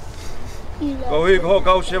tapu. Ko hiki ho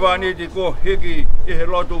kau sewani ti ko hiki i he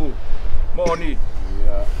lotu moni.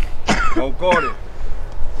 Mau kore.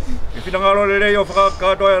 I whinangalo le rei o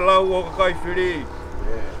whakakato e lau o kakai whiri.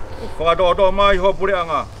 O whakatoto mai ho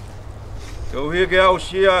pureanga. Ko hiki au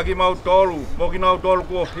sia ki mau tolu. Mo ki nau tolu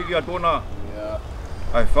ko hiki atuna.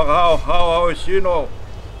 Ai whakahao hao e sino.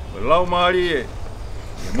 Lau maari e.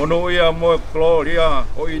 Mono ia mo klo lia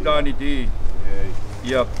o i tani ti.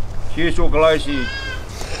 Ia Jesu Kalaisi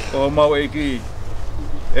o mau eiki.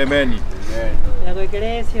 Ameni. Ia koe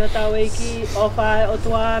keresi o tau eiki o whae o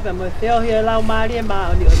tua pe mo whiohi e lau maari e maa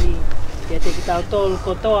oni. Ia te ki tau tolu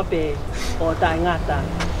kotoa pe o tai ngata.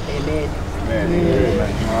 Amen.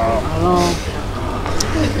 Alo.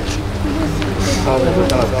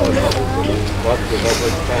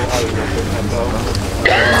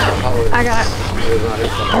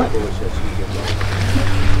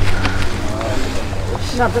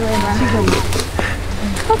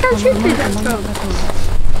 How can you be that strong?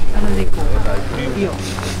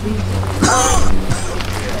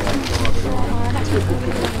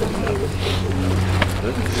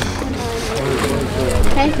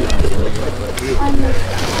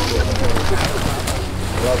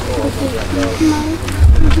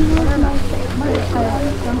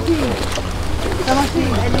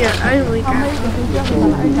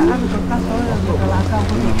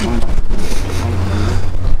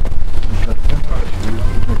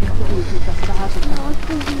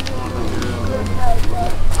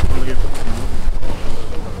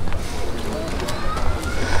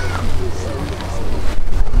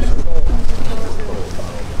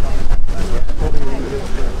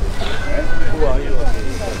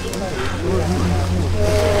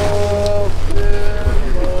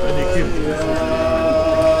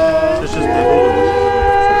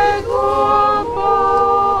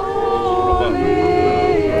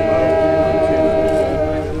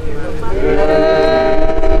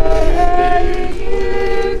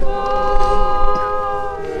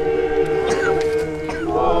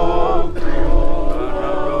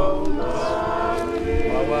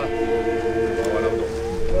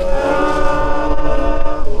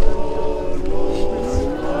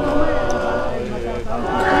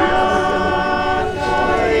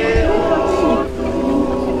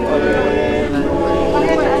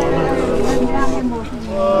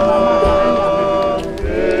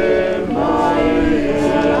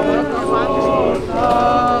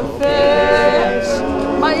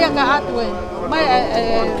 ia ka atu e. Mai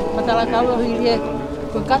matalakau o hiri e.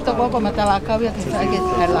 Ko kato koko matalakau ia ke sa ke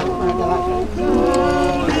tela matalakau.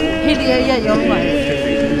 Hiri e ia yo mai.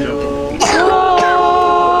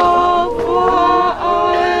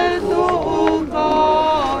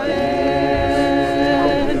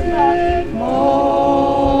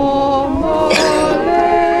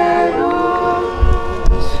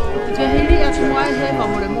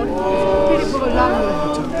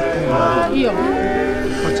 Io.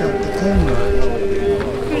 Facciamo Tongan.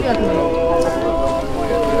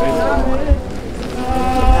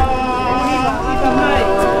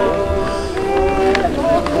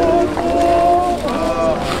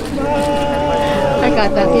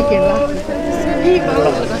 Kata kikela. Ih,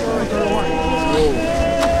 bagus.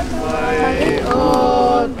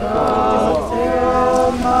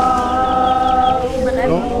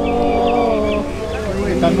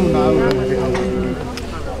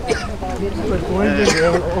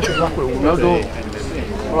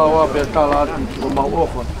 Kalau apa salah tu mau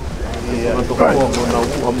apa? Untuk kau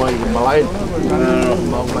mau amai Malai,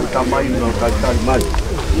 mau tamai mau kaitan mai.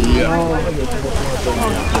 Iya.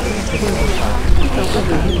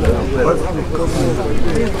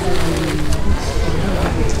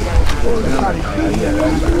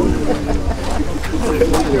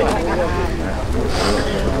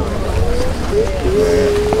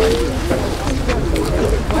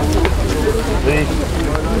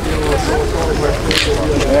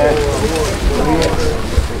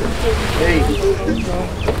 Hey.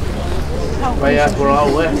 Vaya por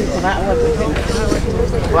agua.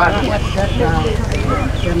 Vai.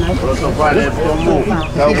 Protocolo comum.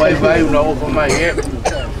 Tá vai uma outra mais.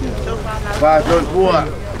 Vai toda boa.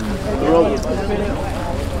 Logo.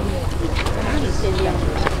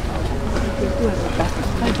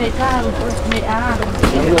 Vai pegar me a.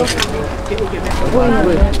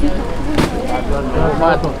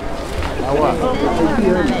 Agua.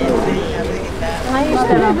 I used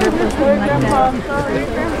to love it. Sorry, Grandpa.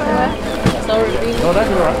 Sorry. No,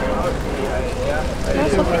 that's all right.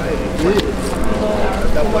 That's okay.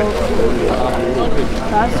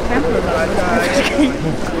 That's pampered.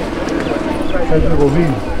 That's a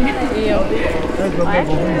bovino. I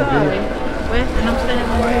actually where? And I'm standing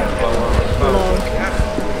on here.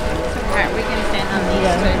 Alright, we're going to stand on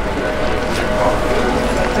these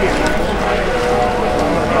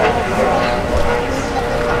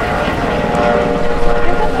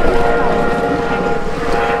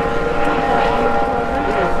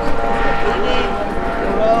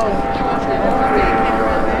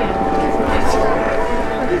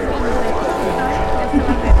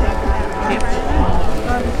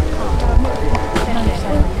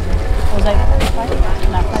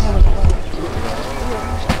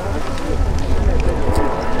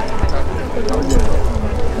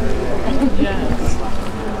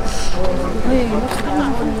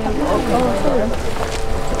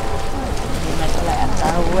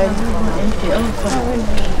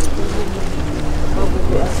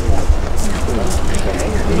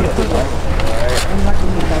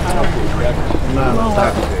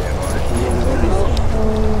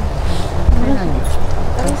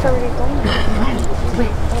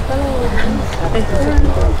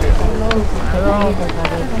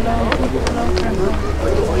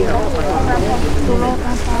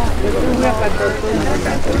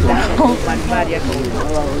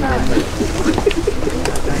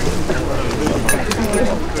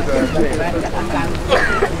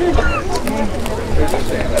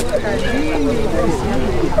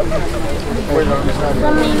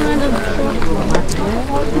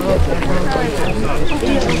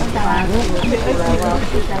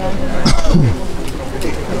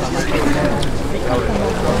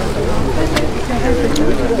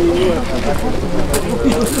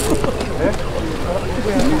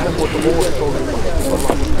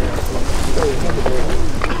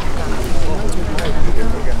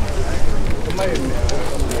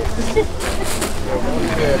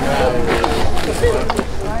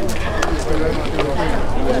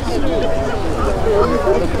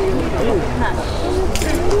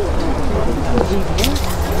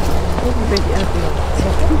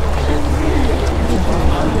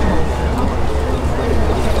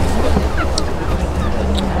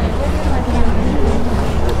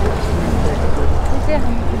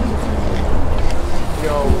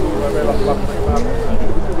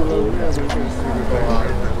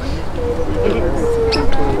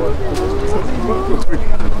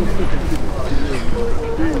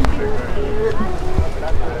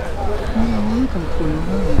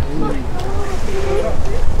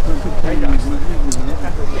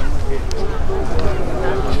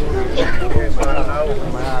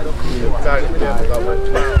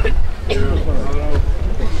Meafkaeiki.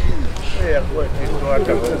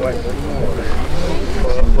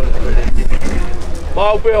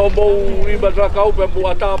 kaupe o mou I matra kaupe mo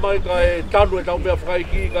ata mai ka e tanu e tau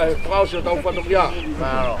Meafkaeiki ka e frausi o tau whanokia.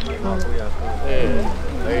 Claro.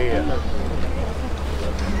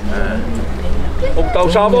 O tau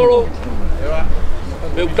Savolo?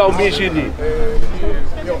 Me tau Misini?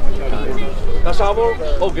 Ta Savolo?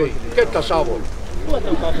 Okay, ke ta Savolo.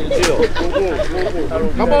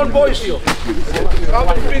 Come on boys. Come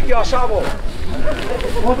and pick your Savolo.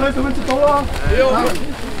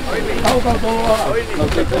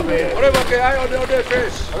 Ore va que hay onde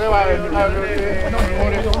fez. Ore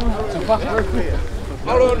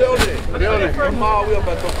onde. Ma uia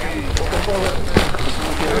pa toki.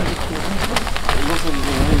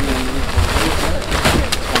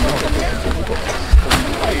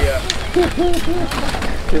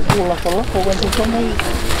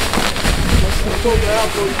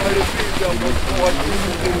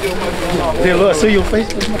 They look, see your face.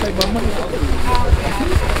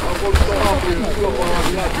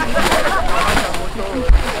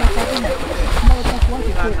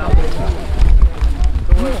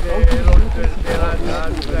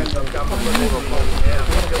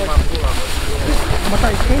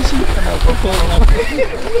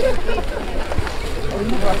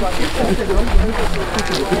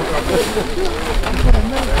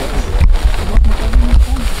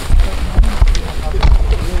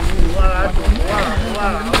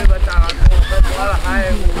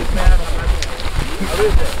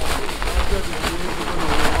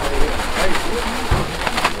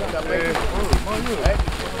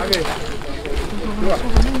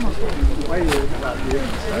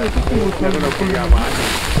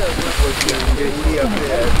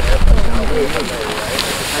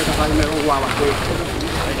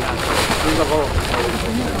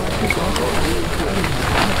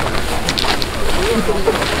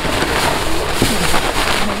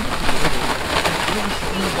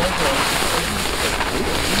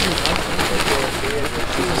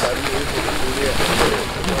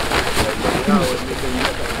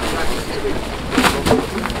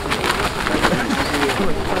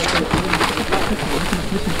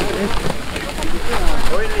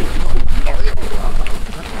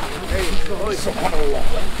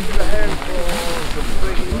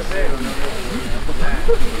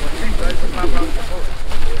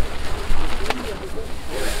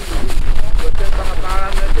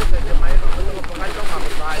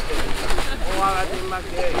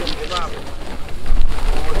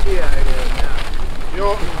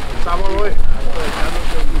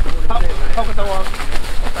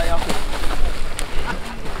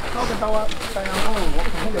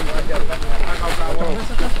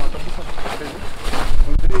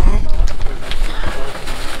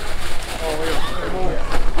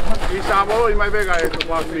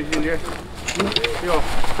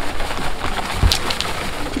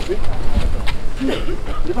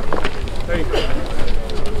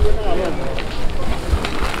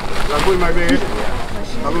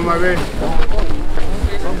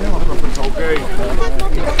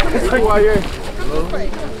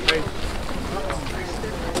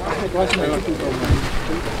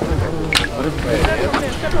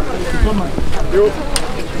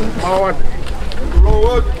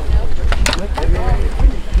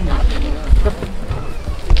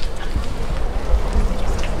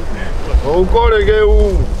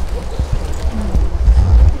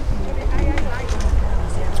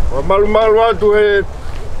 Malu atu e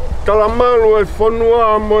talamalu e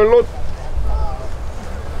whanua mo e lot.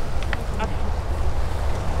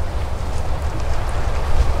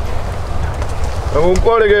 E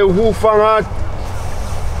kore ke uhuwhanga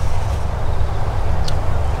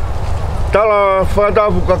tala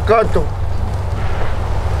whatapu kakato.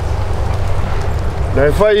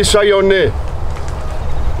 Nei Faitoka.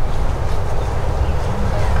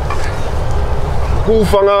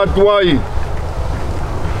 Uhuwhanga atu ai.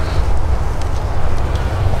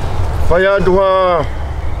 Whai atu ha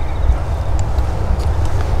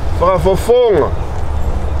whakafofonga.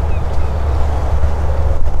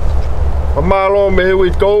 Pamalo me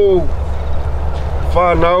hui tau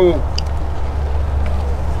whanau.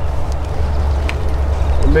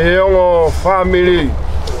 Me ongo family.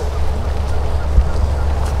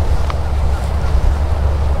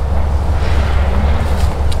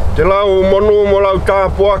 Te lau monu mo lau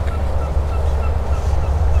tāpuak.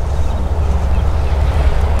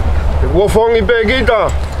 Wofongi pe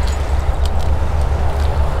kita.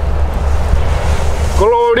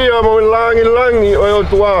 Koloria mo langi o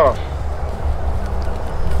tua.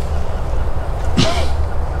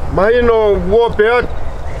 Mahino wopeat.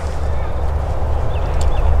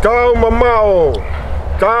 Kau mamao.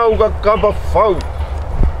 Kau kakapa fau.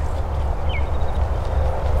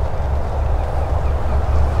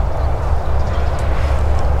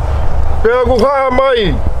 Pea kuhaa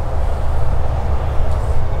mai.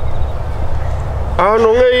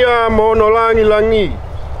 Ano ngeia mono langi langi.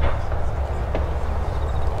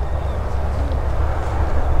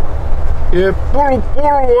 E pulu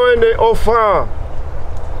pulu ene ofa.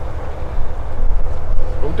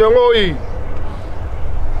 O te ngoi.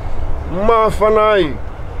 Mawhanai.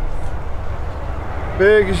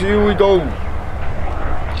 Pēki si ui tau.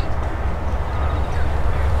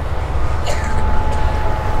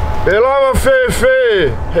 Pe lava fe,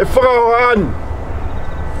 he whakahoan.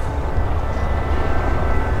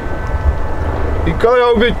 I kai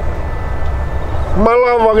au bit.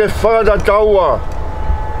 Malawa ke whakata taua.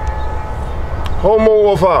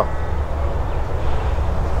 Homo ofa.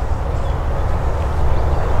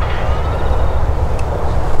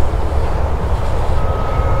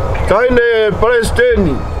 Taine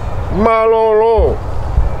Palestini, malolo.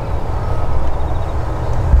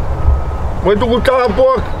 Moi tuku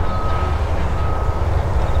tāpuak.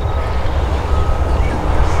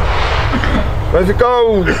 Mai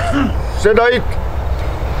whikau, sedaik.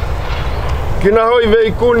 Kina hoi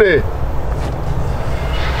vei kune.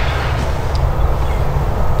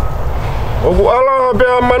 Oku ala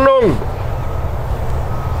pea manong.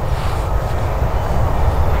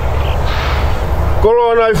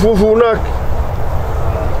 Kolo anai fufunak.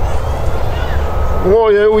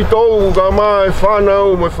 Ngoi he ui tau ka maa e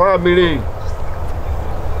whanau me whamiri.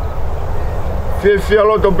 Whia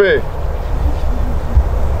loto pe.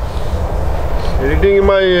 E ringi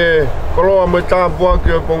mai e koloa me tāpua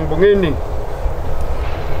ki o pongpongini.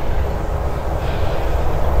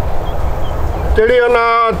 Te ria nā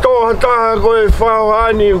toha taha koe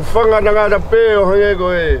whaohani u whangatangata pe o hange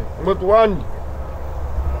koe motuani.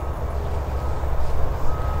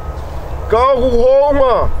 Ka oku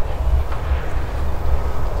hounga.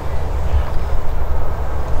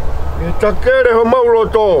 E takere ho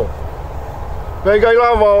mauloto. Pei kai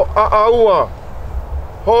lava o aua.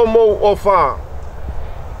 Homo o wha.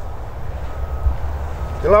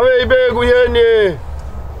 Te lawe i pēku hene e.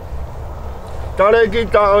 Tare ki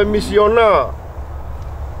ta o misiona.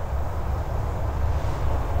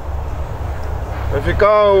 E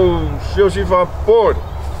whikau siosifa pori.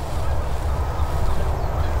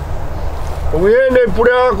 O hene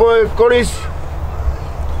pure ako e Koris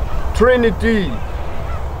Trinity.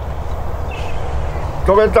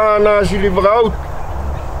 Toke tāna sili whakaut.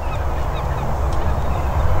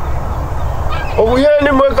 O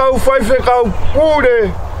hene mo e kau whaife kau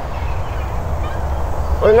pure.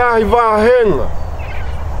 O ngahi wāhenga.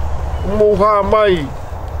 O mou hā mai.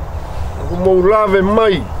 O mou lave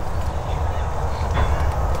mai.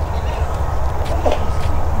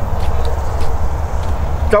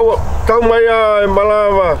 Tau mai a e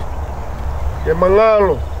malawa, e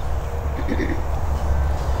mangalo.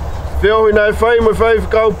 Whiohi nai whai me whai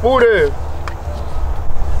whikau pure.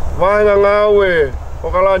 Wahenga ngau e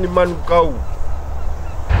hokalani manu kau.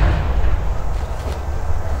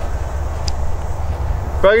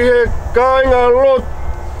 Pagi he kāinga lot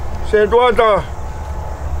se tuata.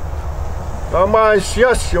 Ka mai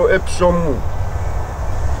siasi o Epsom.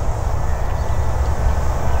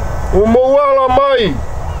 O mouala mai.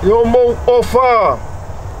 Yo mou ofa.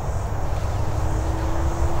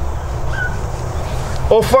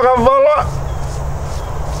 O whakavala.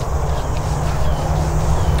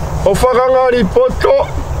 O whakangari poto.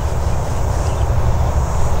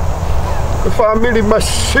 E whamiri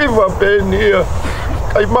masiva pēnia.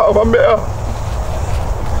 Kai maua mea.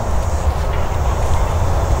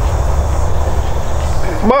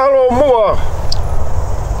 Mahalo mua.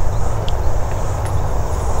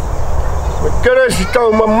 Me keresi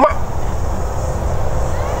tau mama.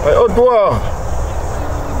 Ai otua.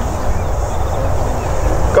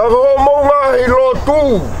 Ka homo ngahi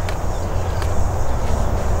lotu.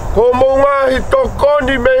 Homo ngahi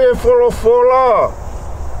tokoni me he folofola.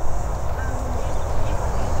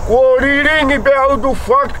 Kua riringi pe autu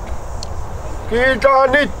whak. Ki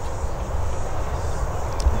tānit.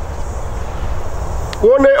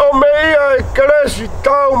 Kone o meia e keresi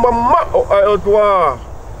tau mama o ai otua.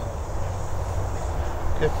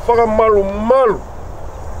 Ke whakamalu malu.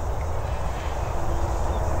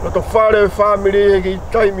 Roto whare whamiri he ki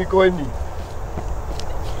taimi koe ni.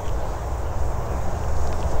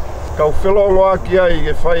 Kau whelongo aki ai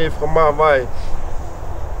ke whai e whamawai.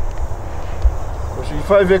 Ko si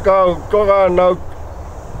whai whekau Takanauto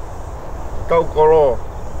Taukolo.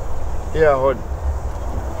 Ia honi.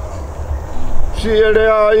 Si ere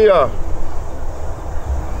a ia.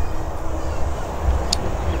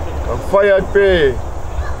 Kau whai ai pē.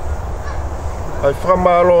 Ai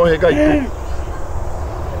whamalo he kai tu.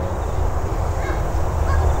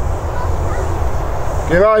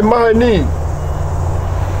 Ke ngai mahe ni.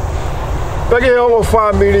 Peki hongo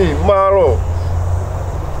family maro.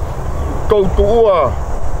 Kou tuua.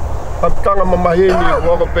 Atanga mamahini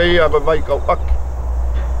waka peia ba vai kau aki.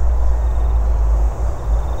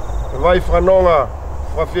 Vai whanonga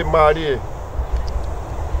whawhi maari.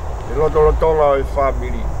 E rotonga e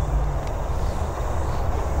family.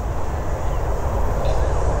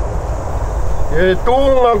 E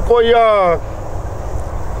tūnga koia.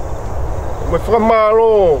 Me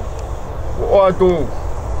whamaro o atu.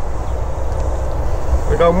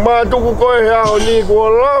 E ka mātuku koe hea o ni kua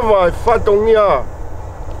lava e whatongia.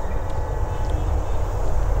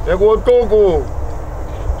 E kua tōku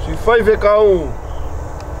si whaiwhe kau.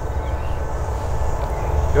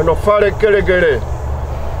 E no whare kere kere.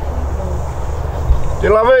 Te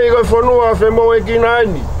lawe i koe whanua whemo e kina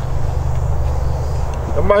ani.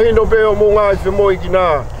 Te mahino pe o mo ngā i whemo i kina.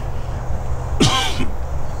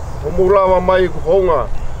 O mo lawa mai ku honga.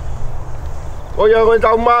 O ia koe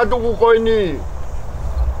tau mātuku koe ni.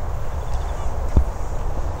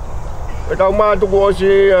 E tau mātuku o si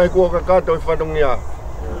e kua kakato i whanungia.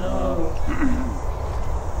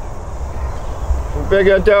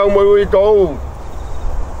 Peke a te au mai ui tau.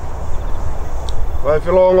 Vai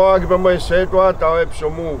whilongo aki pa mai setua tau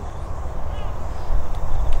Epsom.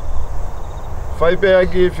 Whai pēa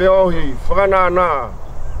ki whiohi, whakanānā.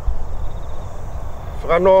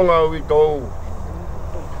 Whakanonga ui tau.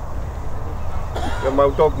 Ia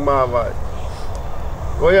mau toku māwai.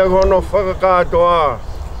 Koia hono whakakātoa.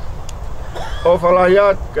 O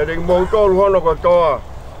whalahiat, ka ringi mau tolu hono katoa.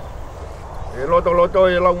 E loto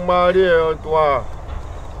e lau maari e o tua.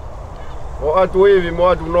 O atu iwi mo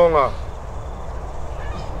atu nonga.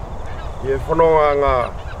 Ie whanonga ngā.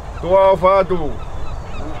 Tua o whātu.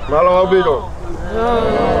 Malo au bito.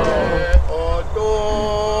 O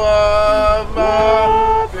tua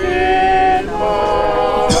mawhima.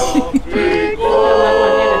 Iko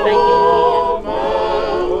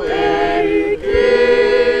mawhiki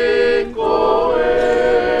koe.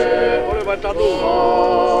 Ole matatu.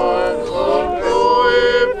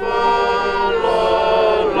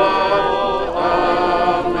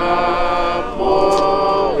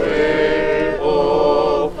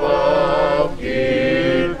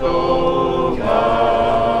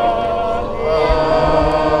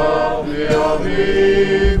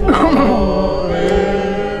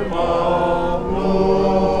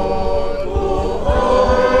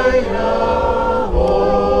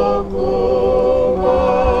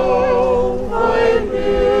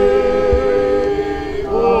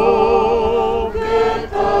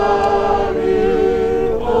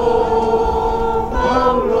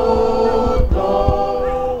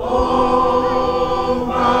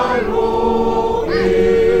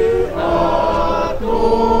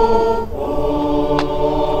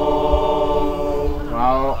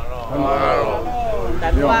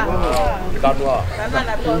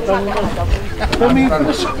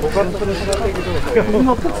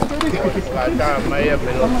 Kata maya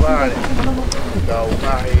melopare, kau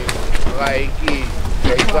Meafkaeiki,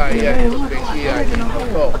 kei ya Meafkaeiki ai no.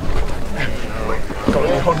 Kau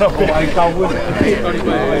nak ai kau pun.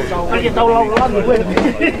 Ai tahu lawan pun.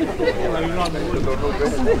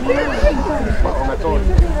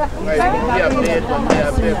 Dia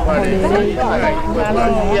be pare.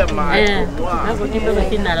 Dia mai. Aku tiba ke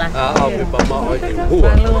sini lah. Aku bapa oi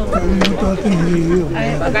buah.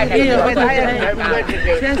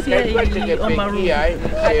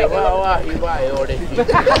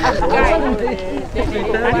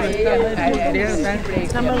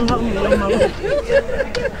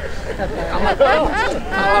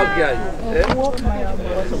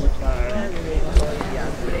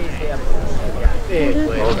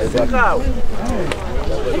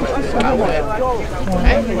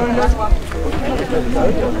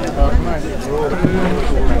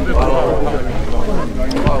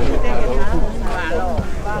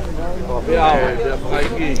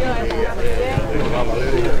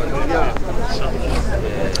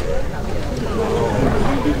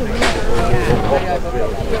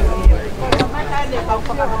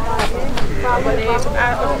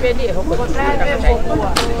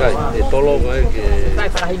 Tolong ai que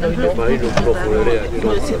vai no procurar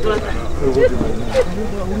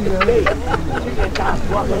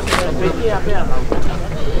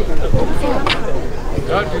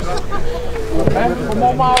como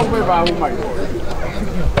mau me va umai.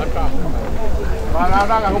 Para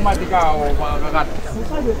ada rumah tiga o gagat.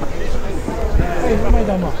 Mai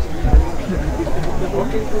dama.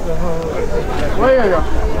 Oi, oi.